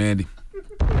bombs for Andy.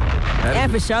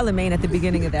 And for Charlemagne at the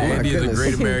beginning of that. Andy is a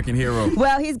great American hero.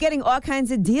 Well, he's getting all kinds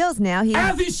of deals now.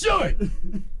 As he should.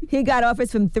 He got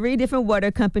offers from 3 different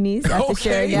water companies after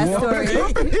sharing that story.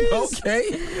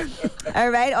 Okay. All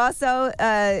right. Also,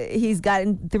 he's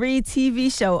gotten 3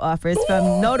 TV show offers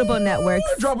from notable networks.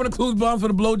 Dropping the clues bombs for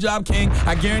the Blowjob King.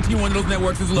 I guarantee one of those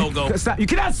networks is logo. Stop. You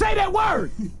cannot say that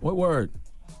word. What word?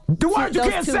 The word you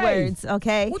Those can't 2 say. words,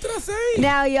 okay? What did I say?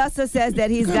 Now, he also says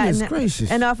that he's Goodness gotten gracious.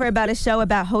 an offer about a show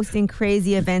about hosting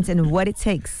crazy events and what it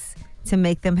takes to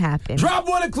make them happen. Drop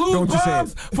one of the clues Don't you say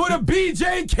bombs for the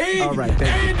BJ King, All right,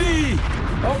 thank Andy.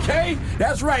 Okay,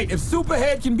 that's right. If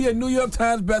Superhead can be a New York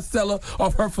Times bestseller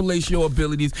off her fellatio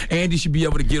abilities, Andy should be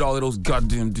able to get all of those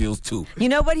goddamn deals too. You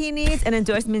know what he needs? An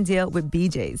endorsement deal with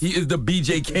BJ's. He is the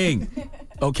BJ King.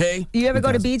 Okay? You ever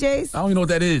go to BJ's? I don't even know what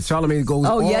that is. Charlemagne goes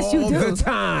Oh, yes, you all do. the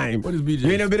time. What is BJ? You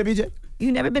ain't never been to BJ?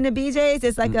 You never been to BJ's?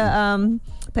 It's like a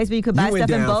place where you could buy You went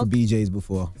stuff in down bulk. for BJ's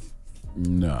before.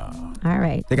 Nah. All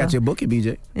right. They got your book at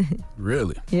BJ.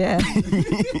 Really? Yeah.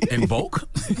 In bulk?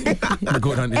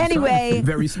 Go down there. Anyway,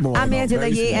 Very small. I'm though, Angela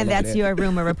very Yee, small and over that's there. your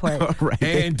rumor report. All right.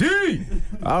 Andy!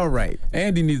 All right.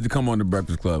 Andy needs to come on the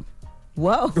Breakfast Club.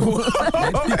 Whoa.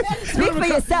 Speak for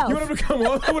yourself. You want him to come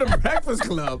on over the Breakfast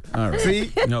Club? All right.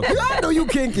 See? No. I know you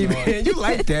kinky, man. You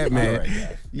like that, man. All right,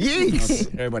 guys. Yeeks.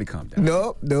 Okay, everybody calm down.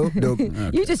 Nope.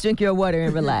 You just drink your water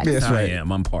and relax. That's I right.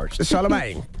 am. I'm parched.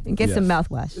 Charlemagne. And get some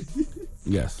mouthwash.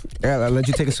 Yes. I'll let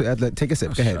you take a sip. Take a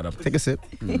sip. Go ahead. shut up. Take a sip.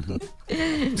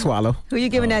 Swallow. Who you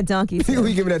giving that donkey to? Who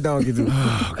you giving that donkey to?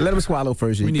 Let him swallow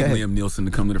first. We need Go ahead. Liam Nielsen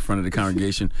to come to the front of the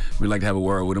congregation. We'd like to have a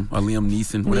word with him. Or Liam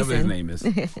Neeson, whatever his name is.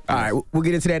 All right, we'll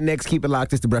get into that next. Keep it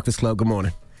locked. It's the Breakfast Club. Good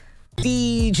morning.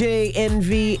 DJ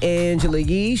Envy, Angela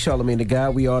Yee, Charlemagne the Guy.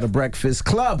 We are the Breakfast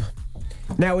Club.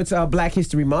 Now it's Black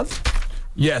History Month.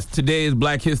 Yes, today is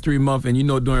Black History Month, and you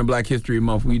know during Black History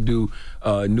Month we do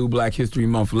new Black History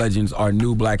Month legends, our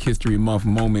new Black History Month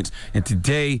moments. And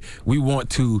today we want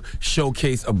to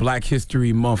showcase a Black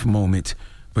History Month moment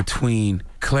between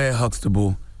Claire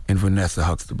Huxtable and Vanessa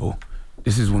Huxtable.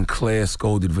 This is when Claire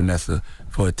scolded Vanessa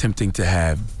for attempting to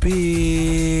have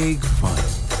big fun.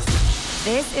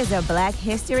 This is a Black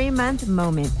History Month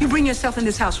moment. You bring yourself in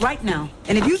this house right now,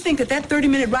 and if you think that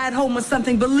 30-minute ride home was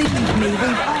something, believe me, we've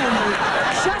only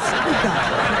just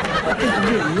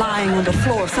begun. You're lying on the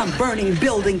floor of some burning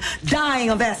building,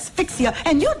 dying of asphyxia,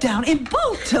 and you're down in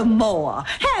Baltimore,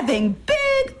 having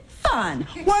big fun.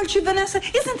 Weren't you, Vanessa?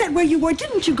 Isn't that where you were?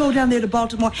 Didn't you go down there to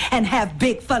Baltimore and have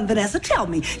big fun, Vanessa? Tell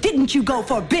me, didn't you go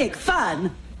for big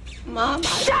fun? Mom.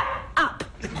 Shut up!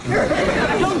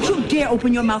 Don't you dare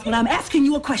open your mouth when I'm asking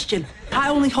you a question. I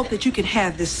only hope that you can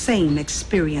have this same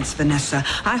experience, Vanessa.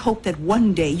 I hope that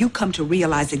one day you come to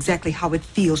realize exactly how it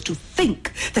feels to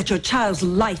think that your child's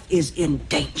life is in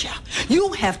danger.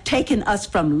 You have taken us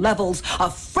from levels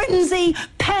of frenzy,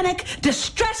 panic,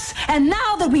 distress, and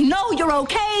now that we know you're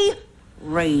okay,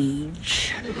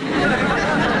 rage.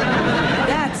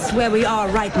 That's where we are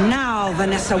right now,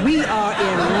 Vanessa. We are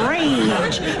in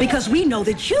rage because we know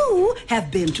that you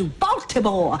have been to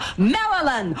Baltimore,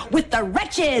 Maryland, with the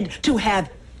wretched to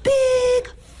have big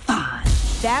fun.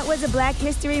 That was a Black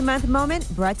History Month moment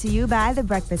brought to you by The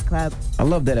Breakfast Club. I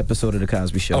love that episode of The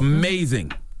Cosby Show.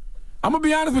 Amazing. I'm going to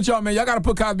be honest with y'all, man. Y'all got to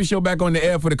put Cosby Show back on the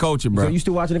air for the culture, bro. So you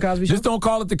still watching The Cosby Show? Just don't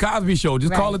call it the Cosby Show.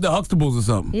 Just call it the Huxtables or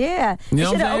something. Yeah. You know It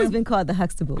what should I'm have always saying? been called the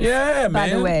Huxtables. Yeah, man. By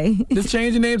the way. Just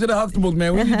change the name to the Huxtables,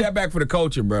 man. We need that back for the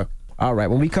culture, bro. All right,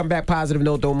 when we come back, positive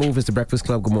note, don't move. It's the Breakfast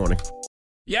Club. Good morning.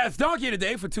 Yes, Donkey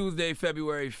today for Tuesday,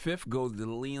 February 5th goes to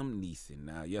Liam Neeson.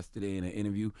 Now, yesterday in an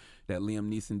interview that Liam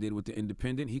Neeson did with The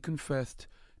Independent, he confessed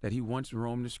that he once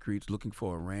roamed the streets looking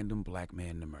for a random black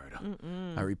man to murder.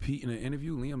 I repeat, in an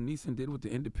interview Liam Neeson did with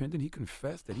The Independent, he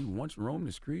confessed that he once roamed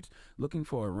the streets looking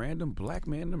for a random black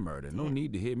man to murder. No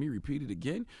need to hear me repeat it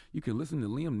again. You can listen to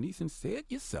Liam Neeson say it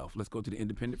yourself. Let's go to The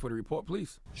Independent for the report,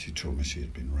 please. She told me she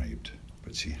had been raped,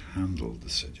 but she handled the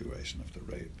situation of the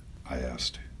rape. I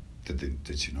asked,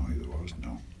 did she know who it was?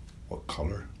 No. What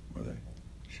color were they?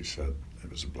 She said it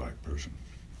was a black person.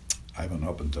 I went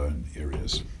up and down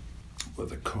areas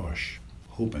with a cosh,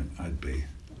 hoping I'd be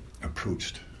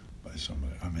approached by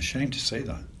somebody. I'm ashamed to say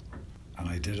that. And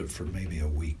I did it for maybe a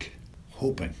week,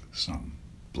 hoping some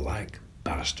black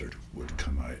bastard would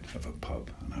come out of a pub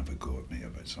and have a go at me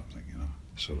about something, you know,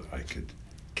 so that I could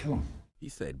kill him. He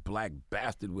said black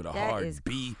bastard with a That hard is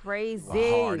B, crazy.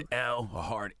 a hard L, a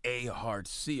hard A, a hard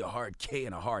C, a hard K,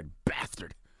 and a hard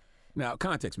bastard. Now,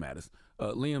 context matters.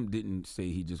 Liam didn't say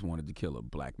he just wanted to kill a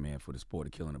black man for the sport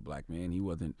of killing a black man. He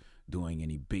wasn't doing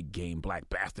any big game black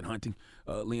bastard hunting.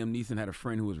 Liam Neeson had a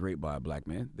friend who was raped by a black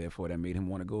man. Therefore, that made him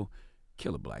want to go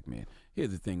kill a black man. Here's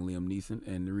the thing, Liam Neeson,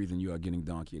 and the reason you are getting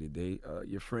donkey today,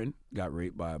 your friend got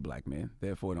raped by a black man.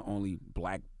 Therefore, the only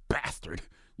black bastard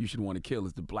you should want to kill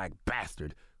is the black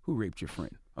bastard who raped your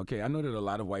friend. Okay, I know that a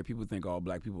lot of white people think all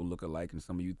black people look alike, and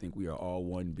some of you think we are all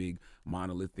one big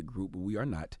monolithic group, but we are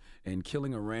not. And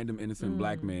killing a random innocent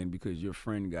black man because your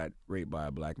friend got raped by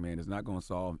a black man is not going to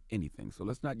solve anything. So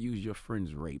let's not use your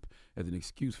friend's rape as an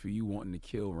excuse for you wanting to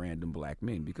kill random black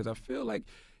men, because I feel like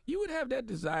you would have that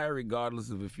desire regardless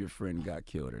of if your friend got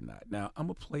killed or not. Now, I'm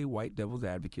going to play white devil's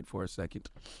advocate for a second.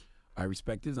 I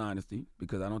respect his honesty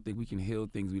because I don't think we can heal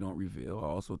things we don't reveal. I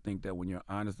also think that when you're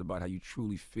honest about how you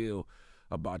truly feel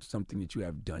about something that you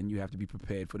have done, you have to be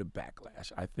prepared for the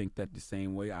backlash. I think that the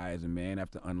same way I, as a man, have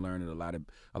to unlearn a lot of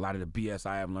the BS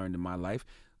I have learned in my life.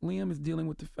 Liam is dealing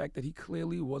with the fact that he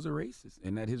clearly was a racist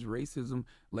and that his racism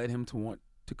led him to want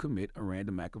to commit a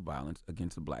random act of violence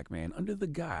against a black man under the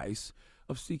guise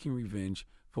of seeking revenge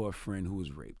for a friend who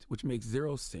was raped, which makes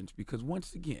zero sense because,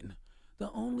 once again,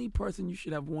 the only person you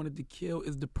should have wanted to kill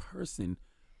is the person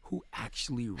who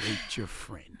actually raped your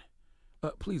friend.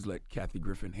 Please let Kathy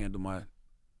Griffin handle my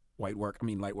light work.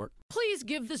 Please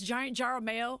give this giant jar of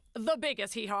mayo the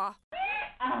biggest hee-haw.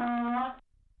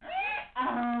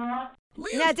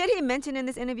 Now, did he mention in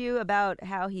this interview about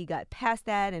how he got past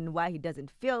that and why he doesn't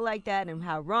feel like that and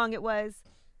how wrong it was?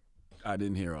 I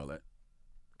didn't hear all that.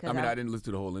 I didn't listen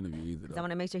to the whole interview either. I want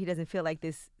to make sure he doesn't feel like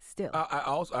this still.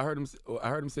 I heard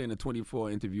him say in a 24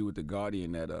 interview with The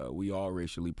Guardian that we all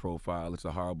racially profile. It's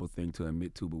a horrible thing to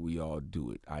admit to, but we all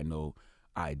do it. I know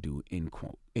I do, end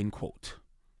quote.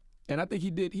 And I think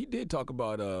he did talk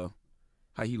about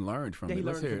how he learned from it.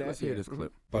 Let's hear this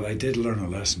clip. But I did learn a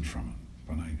lesson from it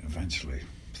when I eventually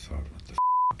thought, what the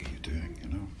are you doing, you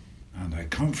know? And I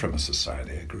come from a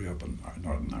society, I grew up in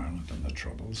Northern Ireland in the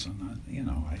Troubles, and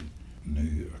I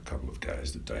knew a couple of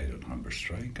guys that died on hunger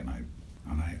strike, and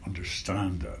I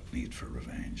understand that need for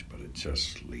revenge, but it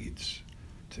just leads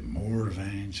to more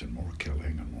revenge and more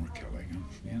killing,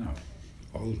 and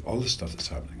all the stuff that's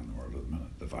happening in the world at the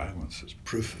minute, the violence is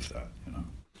proof of that,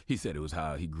 He said it was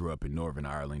how he grew up in Northern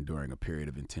Ireland during a period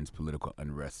of intense political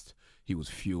unrest. He was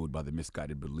fueled by the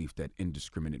misguided belief that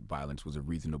indiscriminate violence was a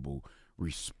reasonable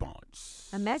response.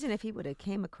 Imagine if he would have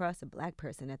came across a black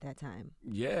person at that time.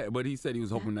 Yeah, but he said he was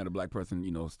hoping that a black person,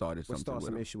 started something. Start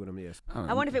some issue with him, yes.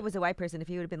 I wonder if it was a white person, if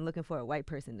he would have been looking for a white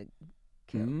person to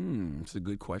kill. It's a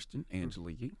good question,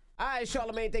 Angela Yee. All right,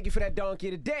 Charlamagne, thank you for that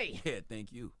donkey today. Yeah,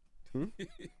 thank you. I'm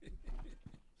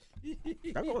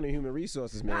going to human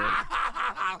resources, man.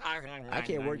 I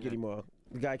can't work anymore.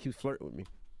 The guy keeps flirting with me.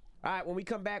 All right, when we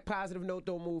come back, positive note,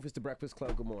 don't move. It's the Breakfast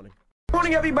Club. Good morning.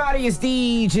 Morning, everybody. It's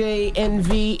DJ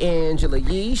NV, Angela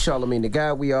Yee, Charlamagne the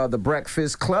Guy. We are the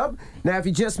Breakfast Club. Now, if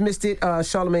you just missed it,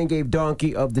 Charlamagne gave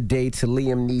Donkey of the Day to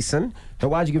Liam Neeson. Now,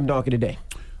 why'd you give him Donkey today?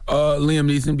 Liam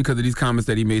Neeson, because of these comments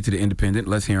that he made to The Independent.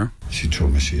 Let's hear him. She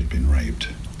told me she had been raped,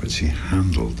 but she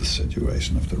handled the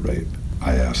situation of the rape.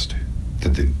 I asked her,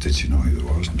 did she know who it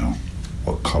was? No.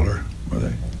 What color were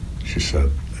they? She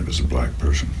said it was a black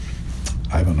person.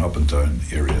 I went up and down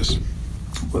areas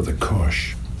with a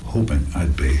cosh, hoping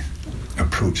I'd be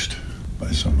approached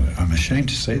by somebody. I'm ashamed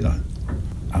to say that.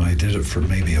 And I did it for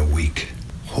maybe a week,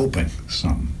 hoping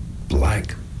some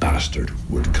black bastard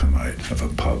would come out of a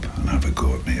pub and have a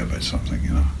go at me about something,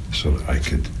 so that I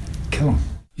could kill him.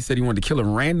 He said he wanted to kill a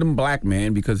random black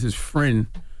man because his friend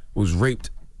was raped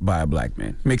by a black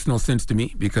man. Makes no sense to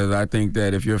me, because I think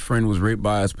that if your friend was raped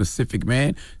by a specific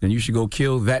man, then you should go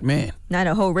kill that man. Not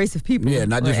a whole race of people. Yeah,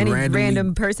 not just any randomly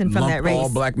random person from that race. All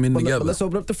black men together. Let's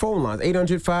open up the phone lines.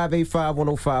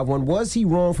 800-585-1051. Was he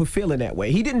wrong for feeling that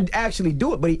way? He didn't actually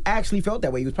do it, but he actually felt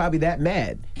that way. He was probably that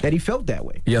mad that he felt that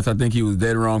way. Yes, I think he was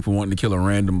dead wrong for wanting to kill a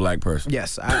random black person.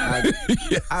 Yes, I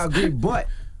agree. But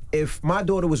if my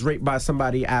daughter was raped by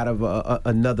somebody out of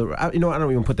another, I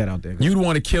don't even put that out there. You'd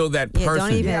want to kill that person.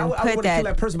 Don't even I would want to kill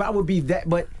that person, but I would be that.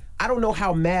 But I don't know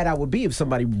how mad I would be if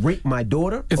somebody raped my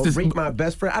daughter or raped my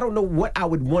best friend. I don't know what I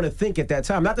would want to think at that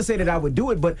time. Not to say that I would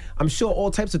do it, but I'm sure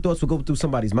all types of thoughts would go through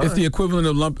somebody's mind. It's the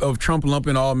equivalent of Trump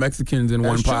lumping all Mexicans in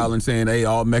one pile and saying, hey,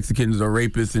 all Mexicans are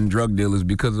rapists and drug dealers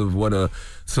because of what a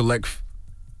select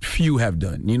few have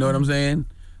done. You know what I'm saying?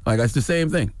 Like, it's the same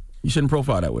thing. You shouldn't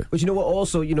profile that way. But you know what?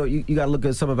 Also, you got to look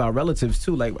at some of our relatives,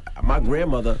 too. Like, my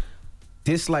grandmother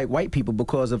disliked white people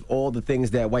because of all the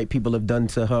things that white people have done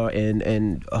to her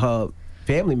and her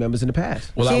family members in the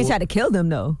past. Well, she ain't tried to kill them,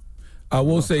 though. I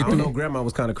will say, I don't know, Grandma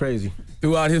was kind of crazy.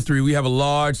 Throughout history, we have a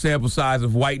large sample size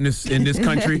of whiteness in this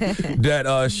country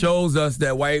that shows us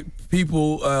that white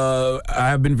people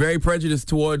have been very prejudiced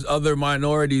towards other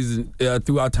minorities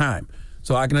throughout time.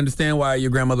 So I can understand why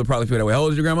your grandmother probably feel that way. How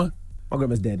old is your grandma? My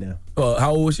grandma's dead now.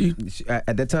 How old was she?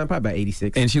 At that time, probably about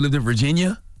 86. And she lived in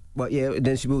Virginia? Well, yeah,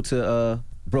 then she moved to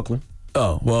Brooklyn.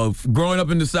 Oh, well, growing up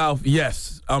in the South,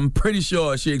 yes. I'm pretty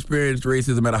sure she experienced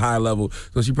racism at a high level,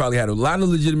 so she probably had a lot of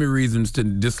legitimate reasons to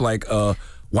dislike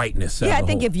whiteness. Yeah, I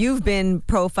think if you've been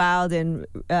profiled and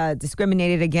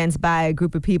discriminated against by a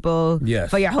group of people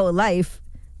for your whole life,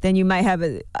 then you might have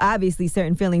obviously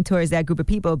certain feeling towards that group of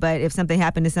people. But if something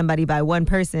happened to somebody by one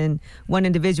person, one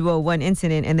individual, one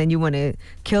incident, and then you want to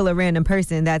kill a random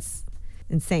person, that's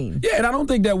insane. Yeah, and I don't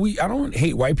think that I don't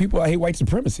hate white people. I hate white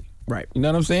supremacy. Right. You know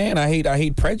what I'm saying? I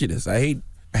hate prejudice. I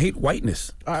hate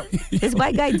whiteness. This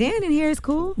white guy Dan in here is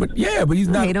cool. But he's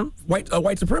not hate him. a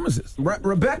white supremacist.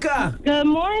 Rebecca. Good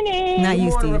morning. Not Good you,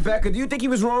 morning, Steve. Rebecca. Do you think he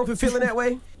was wrong for feeling that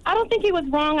way? I don't think he was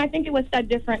wrong. I think it was said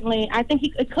differently. I think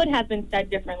it could have been said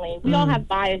differently. We all have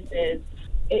biases.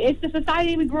 It's the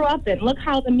society we grew up in. Look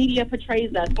how the media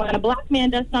portrays us. When a black man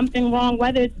does something wrong,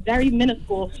 whether it's very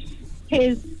minuscule,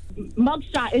 his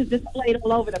mugshot is displayed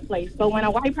all over the place. But when a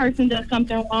white person does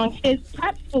something wrong, his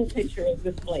prep school picture is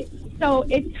displayed. So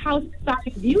it's how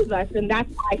society views us, and that's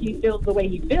why he feels the way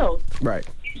he feels. Right.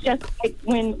 It's just like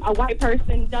when a white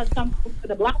person does something for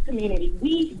the black community,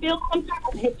 we feel some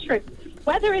type of hatred.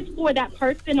 Whether it's for that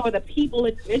person or the people,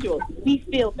 individuals, we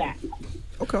feel that.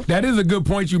 Okay. That is a good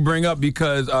point you bring up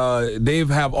because they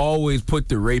have always put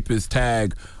the rapist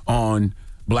tag on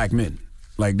black men.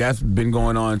 Like, that's been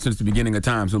going on since the beginning of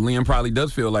time. So Liam probably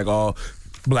does feel like all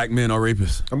black men are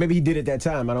rapists. Or maybe he did at that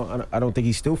time. I don't think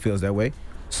he still feels that way.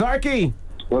 Sarky.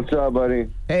 What's up,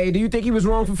 buddy? Hey, do you think he was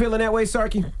wrong for feeling that way,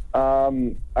 Sarky?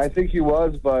 I think he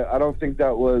was, but I don't think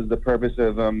that was the purpose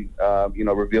of him,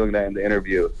 revealing that in the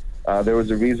interview. There was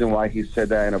a reason why he said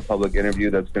that in a public interview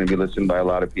that's going to be listened by a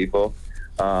lot of people.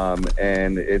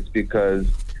 And it's because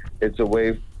it's a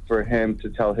way for him to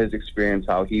tell his experience,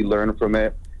 how he learned from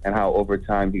it, and how over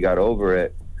time he got over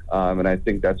it. And I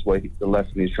think that's what the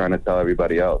lesson he's trying to tell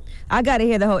everybody else. I got to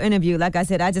hear the whole interview. Like I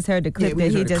said, I just heard the clip that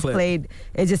he just clip. played.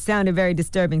 It just sounded very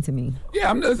disturbing to me.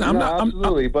 Yeah,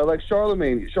 absolutely. But like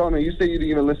Charlamagne, you say you didn't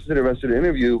even listen to the rest of the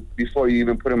interview before you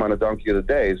even put him on a donkey of the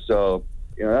day. So,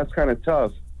 that's kind of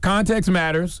tough. Context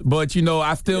matters, but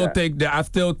I still think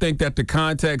that the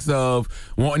context of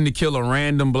wanting to kill a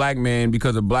random black man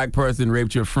because a black person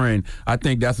raped your friend, I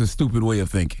think that's a stupid way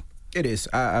of thinking. It is.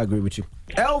 I agree with you.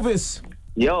 Elvis.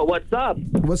 Yo, what's up?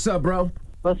 What's up, bro?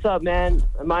 What's up, man?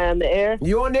 Am I on the air?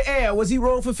 You on the air. Was he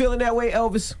wrong for feeling that way,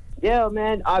 Elvis? Yeah,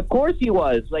 man. Of course he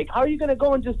was. Like, how are you going to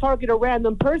go and just target a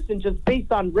random person just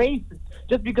based on race?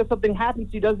 Just because something happens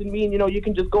to you doesn't mean, you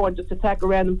can just go and just attack a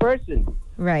random person.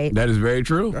 Right. That is very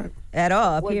true. Right. At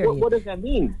all, period. What does that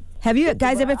mean? Have you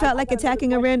guys ever felt like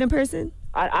attacking a random person?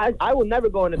 I will never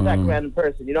go and attack a random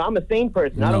person. I'm a sane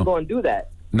person. I don't go and do that.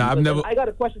 No, I've never. I got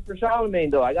a question for Charlamagne,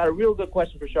 though. I got a real good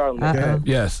question for Charlamagne.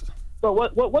 Yes. So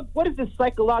what is this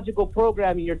psychological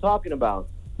programming you're talking about?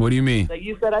 What do you mean? Like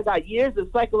you said, I got years of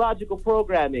psychological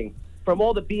programming from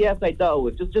all the BS I dealt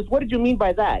with. Just what did you mean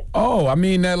by that? Oh, I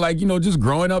mean that, just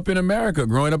growing up in America.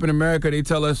 Growing up in America, they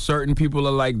tell us certain people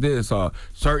are like this, or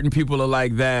certain people are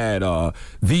like that, or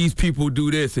these people do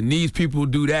this and these people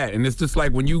do that. And it's just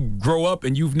like when you grow up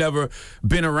and you've never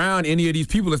been around any of these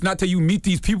people, it's not till you meet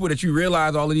these people that you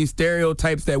realize all of these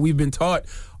stereotypes that we've been taught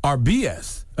are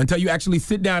BS. Until you actually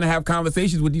sit down and have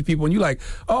conversations with these people and you're like,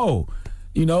 oh,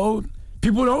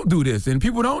 people don't do this and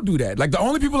people don't do that. Like, the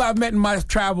only people I've met in my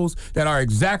travels that are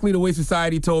exactly the way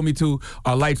society told me to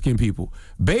are light-skinned people.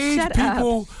 Beige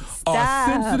people are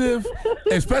sensitive,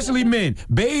 especially men.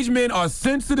 Beige men are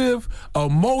sensitive,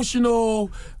 emotional,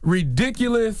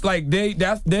 ridiculous. Like, they're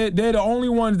the only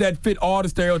ones that fit all the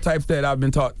stereotypes that I've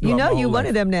been taught. You one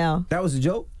of them now. That was a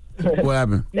joke? What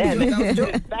happened?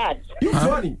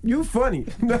 You funny.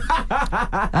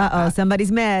 Uh-oh,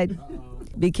 somebody's mad.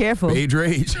 Be careful. Beige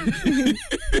rage.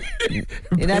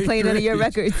 You're not playing none of your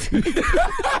records.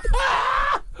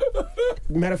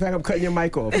 Matter of fact, I'm cutting your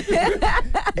mic off.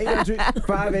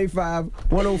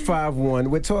 800-585-1051.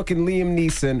 We're talking Liam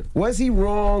Neeson. Was he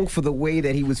wrong for the way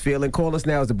that he was feeling? Call us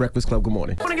now. It's The Breakfast Club. Good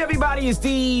morning. Good morning, everybody. It's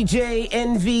DJ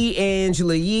NV,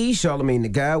 Angela Yee, Charlamagne the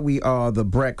Guy. We are The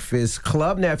Breakfast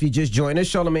Club. Now, if you just joined us,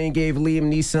 Charlamagne gave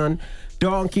Liam Neeson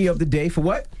Donkey of the Day for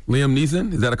what? Liam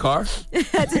Neeson? Is that a car? You're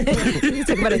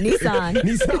talking about a Nissan.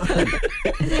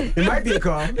 Nissan. It might be a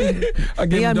car.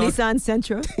 Nissan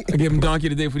Sentra. I gave him Donkey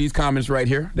of the Day for these comments right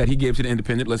here that he gave to The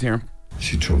Independent. Let's hear him.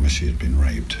 She told me she had been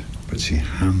raped, but she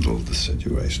handled the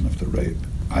situation of the rape.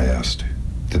 I asked,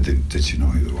 did she know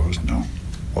who it was? No.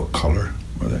 What color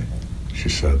were they? She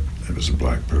said it was a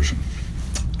black person.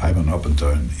 I went up and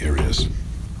down areas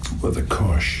with a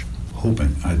cosh,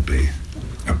 hoping I'd be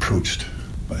approached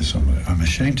by somebody. I'm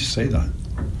ashamed to say that.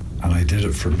 And I did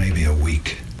it for maybe a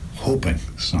week, hoping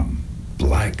some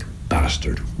black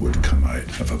bastard would come out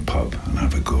of a pub and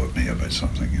have a go at me about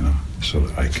something, so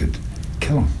that I could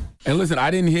kill him. And listen, I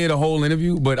didn't hear the whole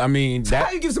interview, but I mean, How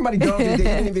you give somebody dog that they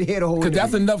didn't even hear the whole interview?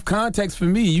 Because that's enough context for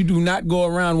me. You do not go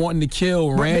around wanting to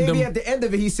kill random. Maybe at the end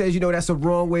of it, he says, that's a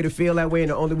wrong way to feel that way, and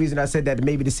the only reason I said that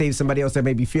maybe to save somebody else that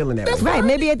may be feeling that way. Right.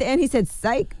 Maybe at the end he said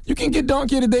psych. You can get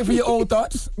donkey today for your old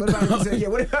thoughts. What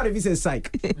about if he said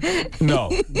psych?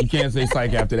 No, you can't say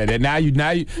psych after that. Now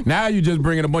you just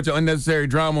bringing a bunch of unnecessary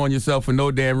drama on yourself for no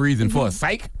damn reason for a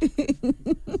psych.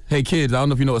 Hey kids, I don't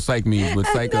know if you know what psych means, but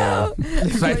psych.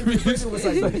 Psych means.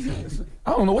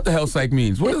 I don't know what the hell psych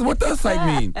means. What does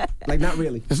psych mean? Like, not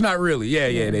really. It's not really. Yeah,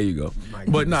 there you go.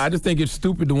 But no, I just think it's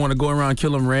stupid to want to go around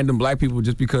killing random black people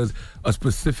just because a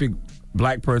specific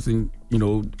black person,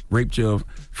 raped your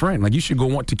friend. Like, you should go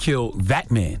want to kill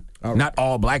that man, not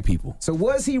all black people. So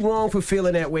was he wrong for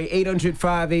feeling that way?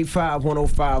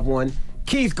 800-585-1051.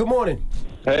 Keith, good morning.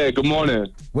 Hey, good morning.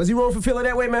 Was he wrong for feeling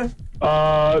that way, man?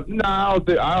 I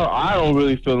don't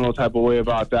really feel no type of way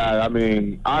about that. I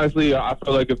mean, honestly, I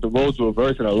feel like if the roles were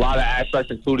reversed in a lot of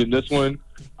aspects, including this one,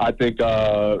 I think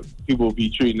people would be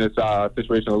treating this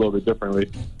situation a little bit differently.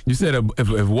 You said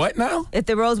if what now? If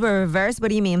the roles were reversed, what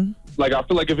do you mean? Like, I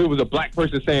feel like if it was a black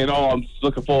person saying, "Oh, I'm just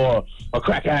looking for a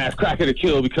cracker to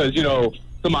kill because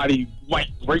somebody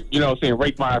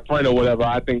raped my friend or whatever,"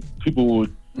 I think people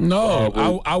would.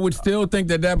 No, I would still think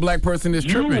that black person is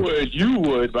tripping. You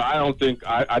would, but I don't think.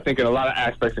 I think in a lot of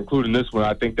aspects, including this one,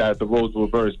 I think that if the roles were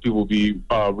reversed, people would be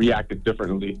reacted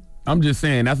differently. I'm just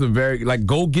saying that's a very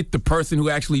go get the person who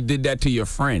actually did that to your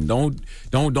friend. Don't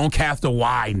cast a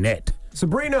wide net.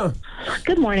 Sabrina.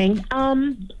 Good morning.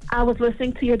 I was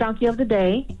listening to your Donkey of the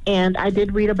Day, and I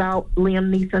did read about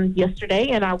Liam Neeson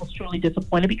yesterday, and I was truly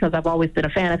disappointed because I've always been a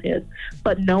fan of his.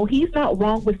 But no, he's not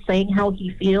wrong with saying how he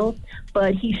feels,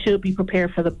 but he should be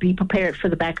prepared for the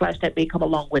backlash that may come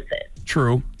along with it.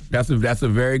 True. That's a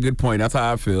very good point. That's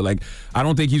how I feel. Like, I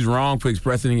don't think he's wrong for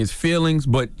expressing his feelings,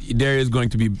 but there is going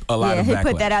to be a lot of backlash. Yeah, he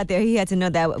put that out there. He had to know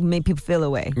that would make people feel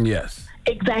away. Yes.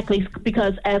 Exactly,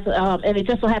 because and it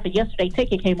just so happened yesterday,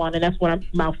 Taken came on, and that's one of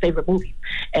my favorite movies.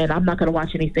 And I'm not going to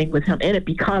watch anything with him in it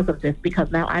because of this, because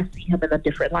now I see him in a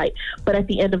different light. But at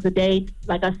the end of the day,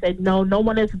 like I said, no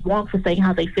one is wrong for saying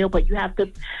how they feel, but you have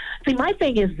to. See, my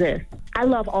thing is this. I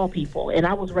love all people, and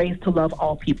I was raised to love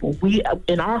all people. We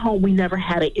in our home, we never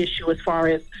had an issue as far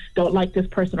as don't like this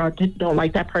person or don't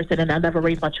like that person, and I never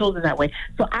raised my children that way.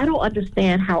 So I don't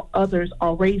understand how others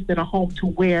are raised in a home to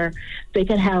where they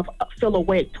can feel a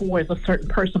way towards a certain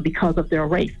person because of their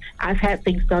race. I've had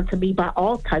things done to me by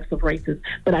all types of races,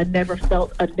 but I never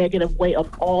felt a negative way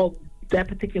of that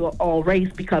particular all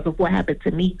race because of what happened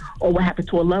to me or what happened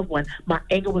to a loved one. My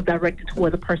anger was directed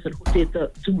toward the person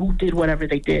who did whatever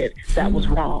they did. That was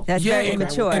wrong. That's very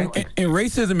immature. And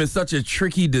racism is such a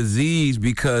tricky disease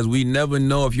because we never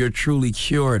know if you're truly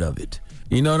cured of it.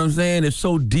 You know what I'm saying? It's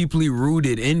so deeply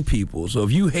rooted in people. So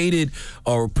if you hated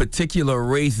a particular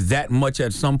race that much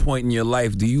at some point in your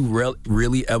life, do you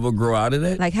really ever grow out of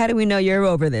that? Like, how do we know you're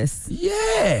over this?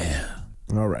 Yeah.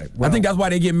 All right. I think that's why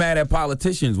they get mad at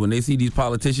politicians when they see these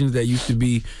politicians that used to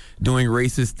be doing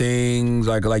racist things,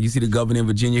 like you see the governor in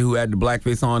Virginia who had the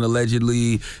blackface on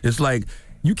allegedly. It's like,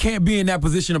 you can't be in that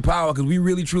position of power because we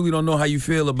really truly don't know how you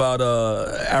feel about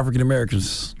African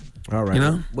Americans. All right. You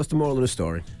know? What's the moral of the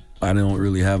story? I don't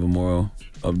really have a moral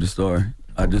of the story.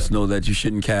 I just know that you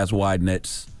shouldn't cast wide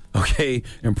nets, okay?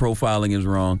 And profiling is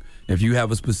wrong. If you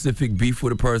have a specific beef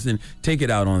with a person, take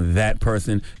it out on that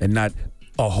person and not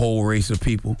a whole race of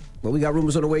people. Well, we got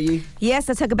rumors on the way, Yee? Yes,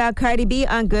 let's talk about Cardi B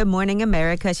on Good Morning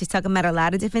America. She's talking about a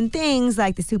lot of different things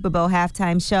like the Super Bowl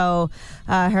halftime show,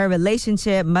 her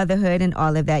relationship, motherhood, and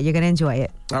all of that. You're going to enjoy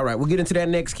it. All right, we'll get into that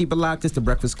next. Keep it locked. It's The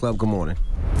Breakfast Club. Good morning.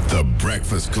 The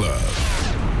Breakfast Club.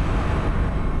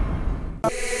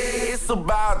 It's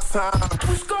about time.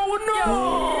 What's going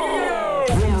on?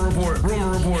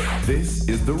 Rumor report. This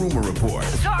is the Rumor Report.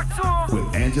 Talk to him.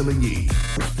 With Angela Yee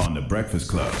on The Breakfast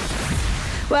Club.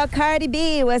 Well, Cardi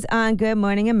B was on Good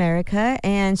Morning America,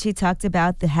 and she talked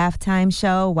about the halftime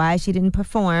show, why she didn't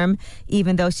perform,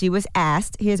 even though she was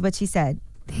asked. Here's what she said.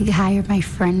 They hired my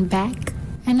friend back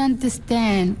and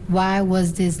understand why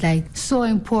was this so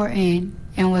important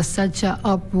and was such an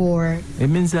uproar. It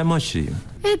means that much to you.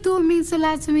 It do means a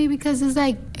lot to me because it's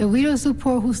if we don't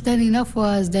support who's standing up for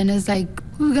us, then it's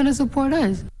who's gonna support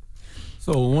us?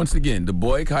 So once again, the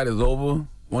boycott is over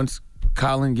once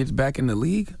Colin gets back in the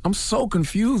league. I'm so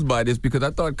confused by this because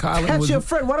I thought Colin That's was your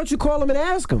friend. Why don't you call him and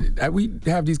ask him? We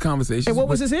have these conversations. And what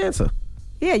was his answer?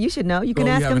 Yeah, you should know. You can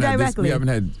Well, ask him directly. We haven't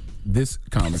had this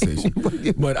conversation.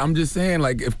 But I'm just saying,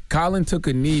 like, if Colin took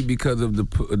a knee because of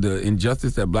the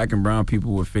injustice that black and brown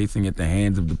people were facing at the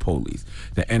hands of the police,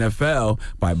 the NFL,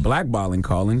 by blackballing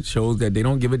Colin, shows that they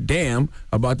don't give a damn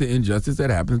about the injustice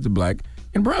that happens to black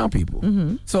and brown people.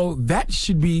 So that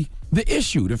should be the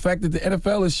issue. The fact that the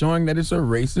NFL is showing that it's a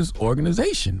racist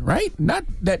organization, right? Not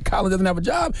that Colin doesn't have a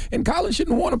job, and Colin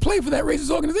shouldn't want to play for that racist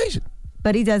organization.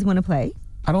 But he does want to play.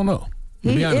 I don't know.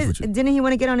 To be honest with you. Didn't he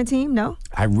want to get on a team? No?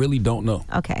 I really don't know.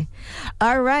 Okay.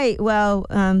 All right. Well,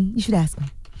 you should ask him.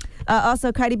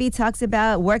 Also, Cardi B talks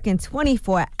about working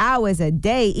 24 hours a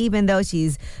day, even though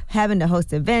she's having to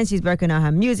host events. She's working on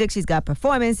her music. She's got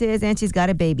performances, and she's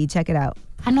got a baby. Check it out.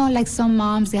 I know like some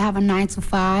moms, they have a 9 to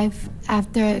 5.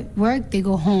 After work, they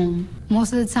go home.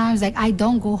 Most of the times, like I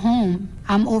don't go home.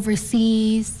 I'm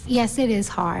overseas. Yes, it is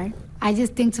hard. I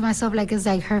just think to myself, like, it's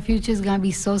like her future is going to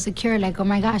be so secure. Like, oh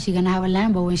my gosh, she's going to have a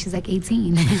Lambo when she's like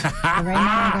 18. But right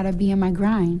now, I got to be in my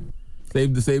grind.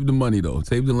 Save the money, though.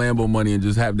 Save the Lambo money and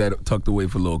just have that tucked away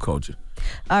for little culture.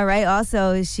 All right.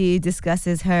 Also, she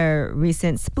discusses her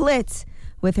recent split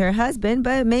with her husband,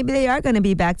 but maybe they are going to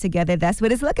be back together. That's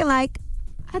what it's looking like.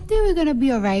 I think we're going to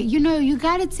be all right. You know, you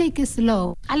got to take it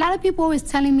slow. A lot of people always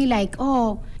telling me, like,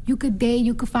 oh, you could date,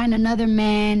 you could find another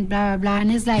man, blah, blah, blah.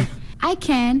 And it's like, I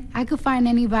could find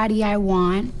anybody I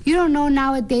want. You don't know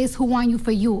nowadays who want you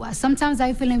for you. Sometimes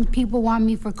I feel like people want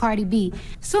me for Cardi B.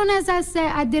 Soon as I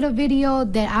said I did a video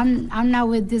that I'm not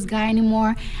with this guy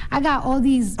anymore, I got all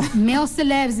these male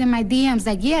celebs in my DMs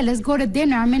like, yeah, let's go to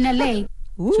dinner. I'm in LA.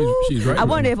 She's right. I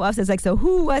wonder if Offset's like, so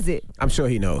who was it I'm sure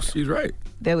he knows. She's right.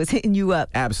 that was hitting you up?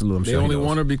 Absolutely, I'm They sure he only knows.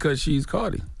 want her because she's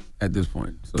Cardi at this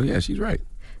point. So, yeah, she's right.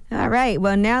 All right.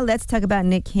 Well, now let's talk about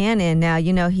Nick Cannon. Now,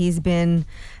 you know, he's been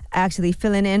actually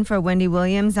filling in for Wendy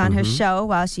Williams on her show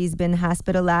while she's been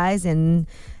hospitalized and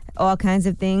all kinds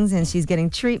of things, and she's getting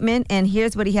treatment. And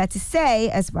here's what he had to say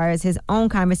as far as his own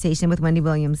conversation with Wendy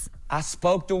Williams. I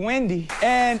spoke to Wendy,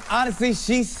 and honestly,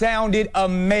 she sounded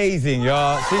amazing,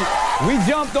 y'all. We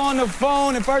jumped on the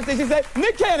phone, and first thing she said,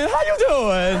 Nick Cannon, how you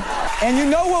doing? And you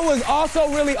know what was also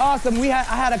really awesome? I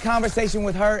had a conversation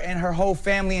with her and her whole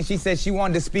family, and she said she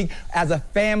wanted to speak as a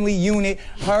family unit.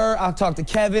 I talked to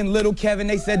Kevin, little Kevin,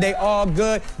 they said they all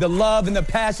good. The love and the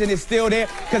passion is still there,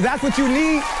 because that's what you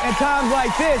need in times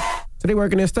like this. So they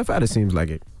working their stuff out, it seems like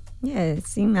it. Yeah, it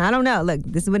seemed, I don't know. Look,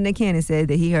 this is what Nick Cannon said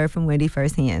that he heard from Wendy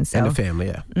firsthand. So. And the family,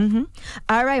 yeah.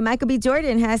 All right, Michael B.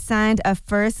 Jordan has signed a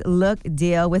first look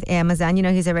deal with Amazon. You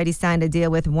know, he's already signed a deal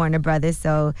with Warner Brothers,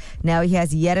 so now he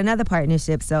has yet another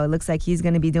partnership. So it looks like he's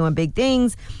going to be doing big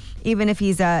things, even if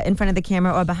he's in front of the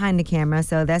camera or behind the camera.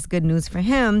 So that's good news for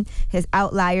him. His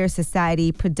Outlier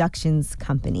Society Productions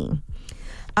company.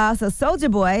 So Soulja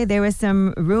Boy, there were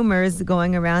some rumors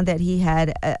going around that he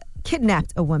had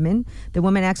kidnapped a woman. The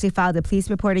woman actually filed a police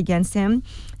report against him,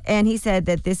 and he said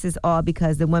that this is all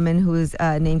because the woman who's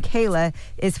named Kayla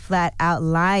is flat out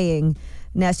lying.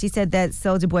 Now, she said that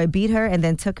Soulja Boy beat her and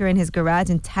then took her in his garage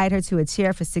and tied her to a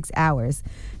chair for 6 hours.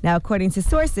 Now, according to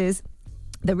sources,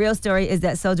 the real story is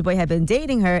that Soulja Boy had been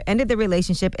dating her, ended the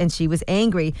relationship, and she was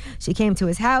angry. She came to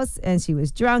his house, and she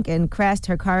was drunk and crashed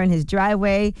her car in his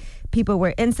driveway. People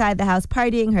were inside the house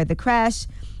partying, heard the crash,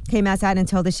 came outside and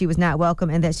told her she was not welcome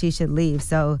and that she should leave.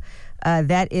 So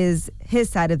that is his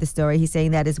side of the story. He's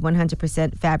saying that is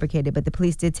 100% fabricated, but the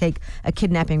police did take a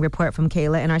kidnapping report from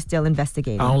Kayla and are still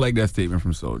investigating. I don't like that statement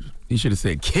from Soulja. He should have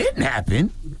said,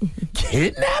 kidnapping?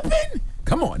 Kidnapping?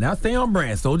 Come on, now stay on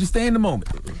brand, Soulja. Stay in the moment.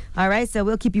 All right, so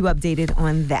we'll keep you updated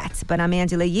on that. But I'm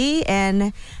Angela Yee,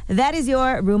 and that is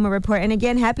your Rumor Report. And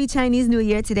again, happy Chinese New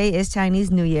Year. Today is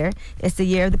Chinese New Year. It's the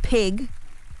year of the pig,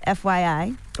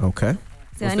 FYI. Okay.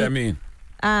 So What's that mean?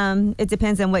 It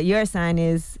depends on what your sign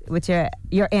is, what your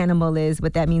animal is,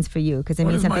 what that means for you, because it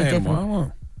What means is my something animal?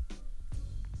 different.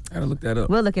 I gotta look that up.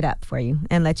 We'll look it up for you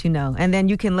and let you know. And then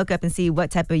you can look up and see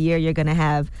what type of year you're going to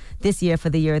have this year for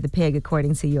the year of the pig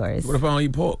according to yours. What if I don't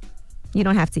eat pork? You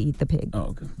don't have to eat the pig.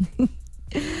 Oh,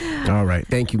 okay. All right.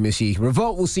 Thank you, Miss Yee.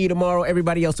 Revolt, we'll see you tomorrow.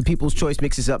 Everybody else, the People's Choice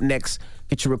Mix is up next.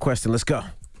 Get your request and let's go.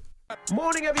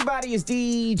 Morning, everybody. It's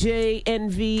DJ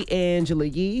NV, Angela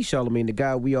Yee, Charlamagne the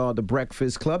Guy. We are the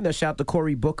Breakfast Club. Now, shout out to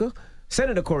Cory Booker,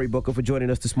 Senator Cory Booker, for joining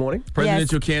us this morning.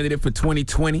 Presidential candidate for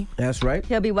 2020. That's right.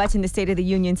 He'll be watching the State of the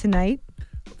Union tonight.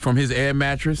 From his air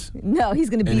mattress. No, he's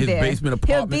going to in be his there. basement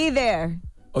apartment. He'll be there.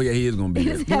 Oh yeah, he is gonna be He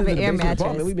there. doesn't have an air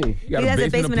mattress. He got He a has a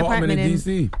basement basement apartment in apartment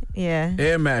D.C. Yeah.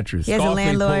 Air mattress. He has a Scarface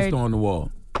landlord. poster on the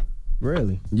wall.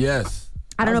 Really? Yes.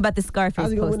 I don't know about the Scarface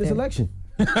How's he gonna win this poster. election?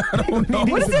 What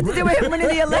does that have to do with him winning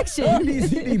the election?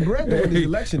 He need bread to win the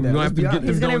election now. We're gonna have to get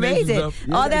He's them going to raise donations it.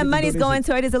 up. All that money's going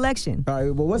toward his election. All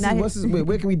right, well,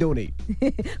 where can we donate?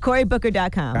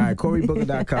 CoryBooker.com. All right,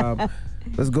 CoryBooker.com.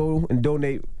 Let's go and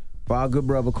donate for our good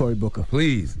brother, Cory Booker.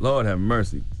 Please, Lord have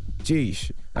mercy.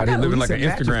 Jeez. Out here living like an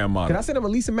Instagram model. Can I send him a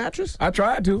Lisa mattress? I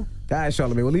tried to. All right,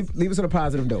 Charlamagne. Well, leave us on a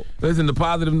positive note. Listen, the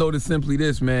positive note is simply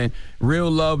this, man. Real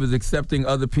love is accepting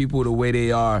other people the way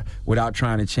they are without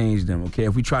trying to change them, okay?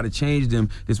 If we try to change them,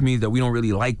 this means that we don't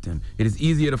really like them. It is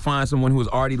easier to find someone who is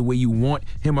already the way you want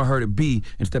him or her to be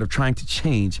instead of trying to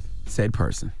change said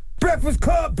person. Breakfast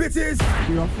Club, bitches!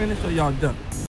 Y'all finished or y'all done?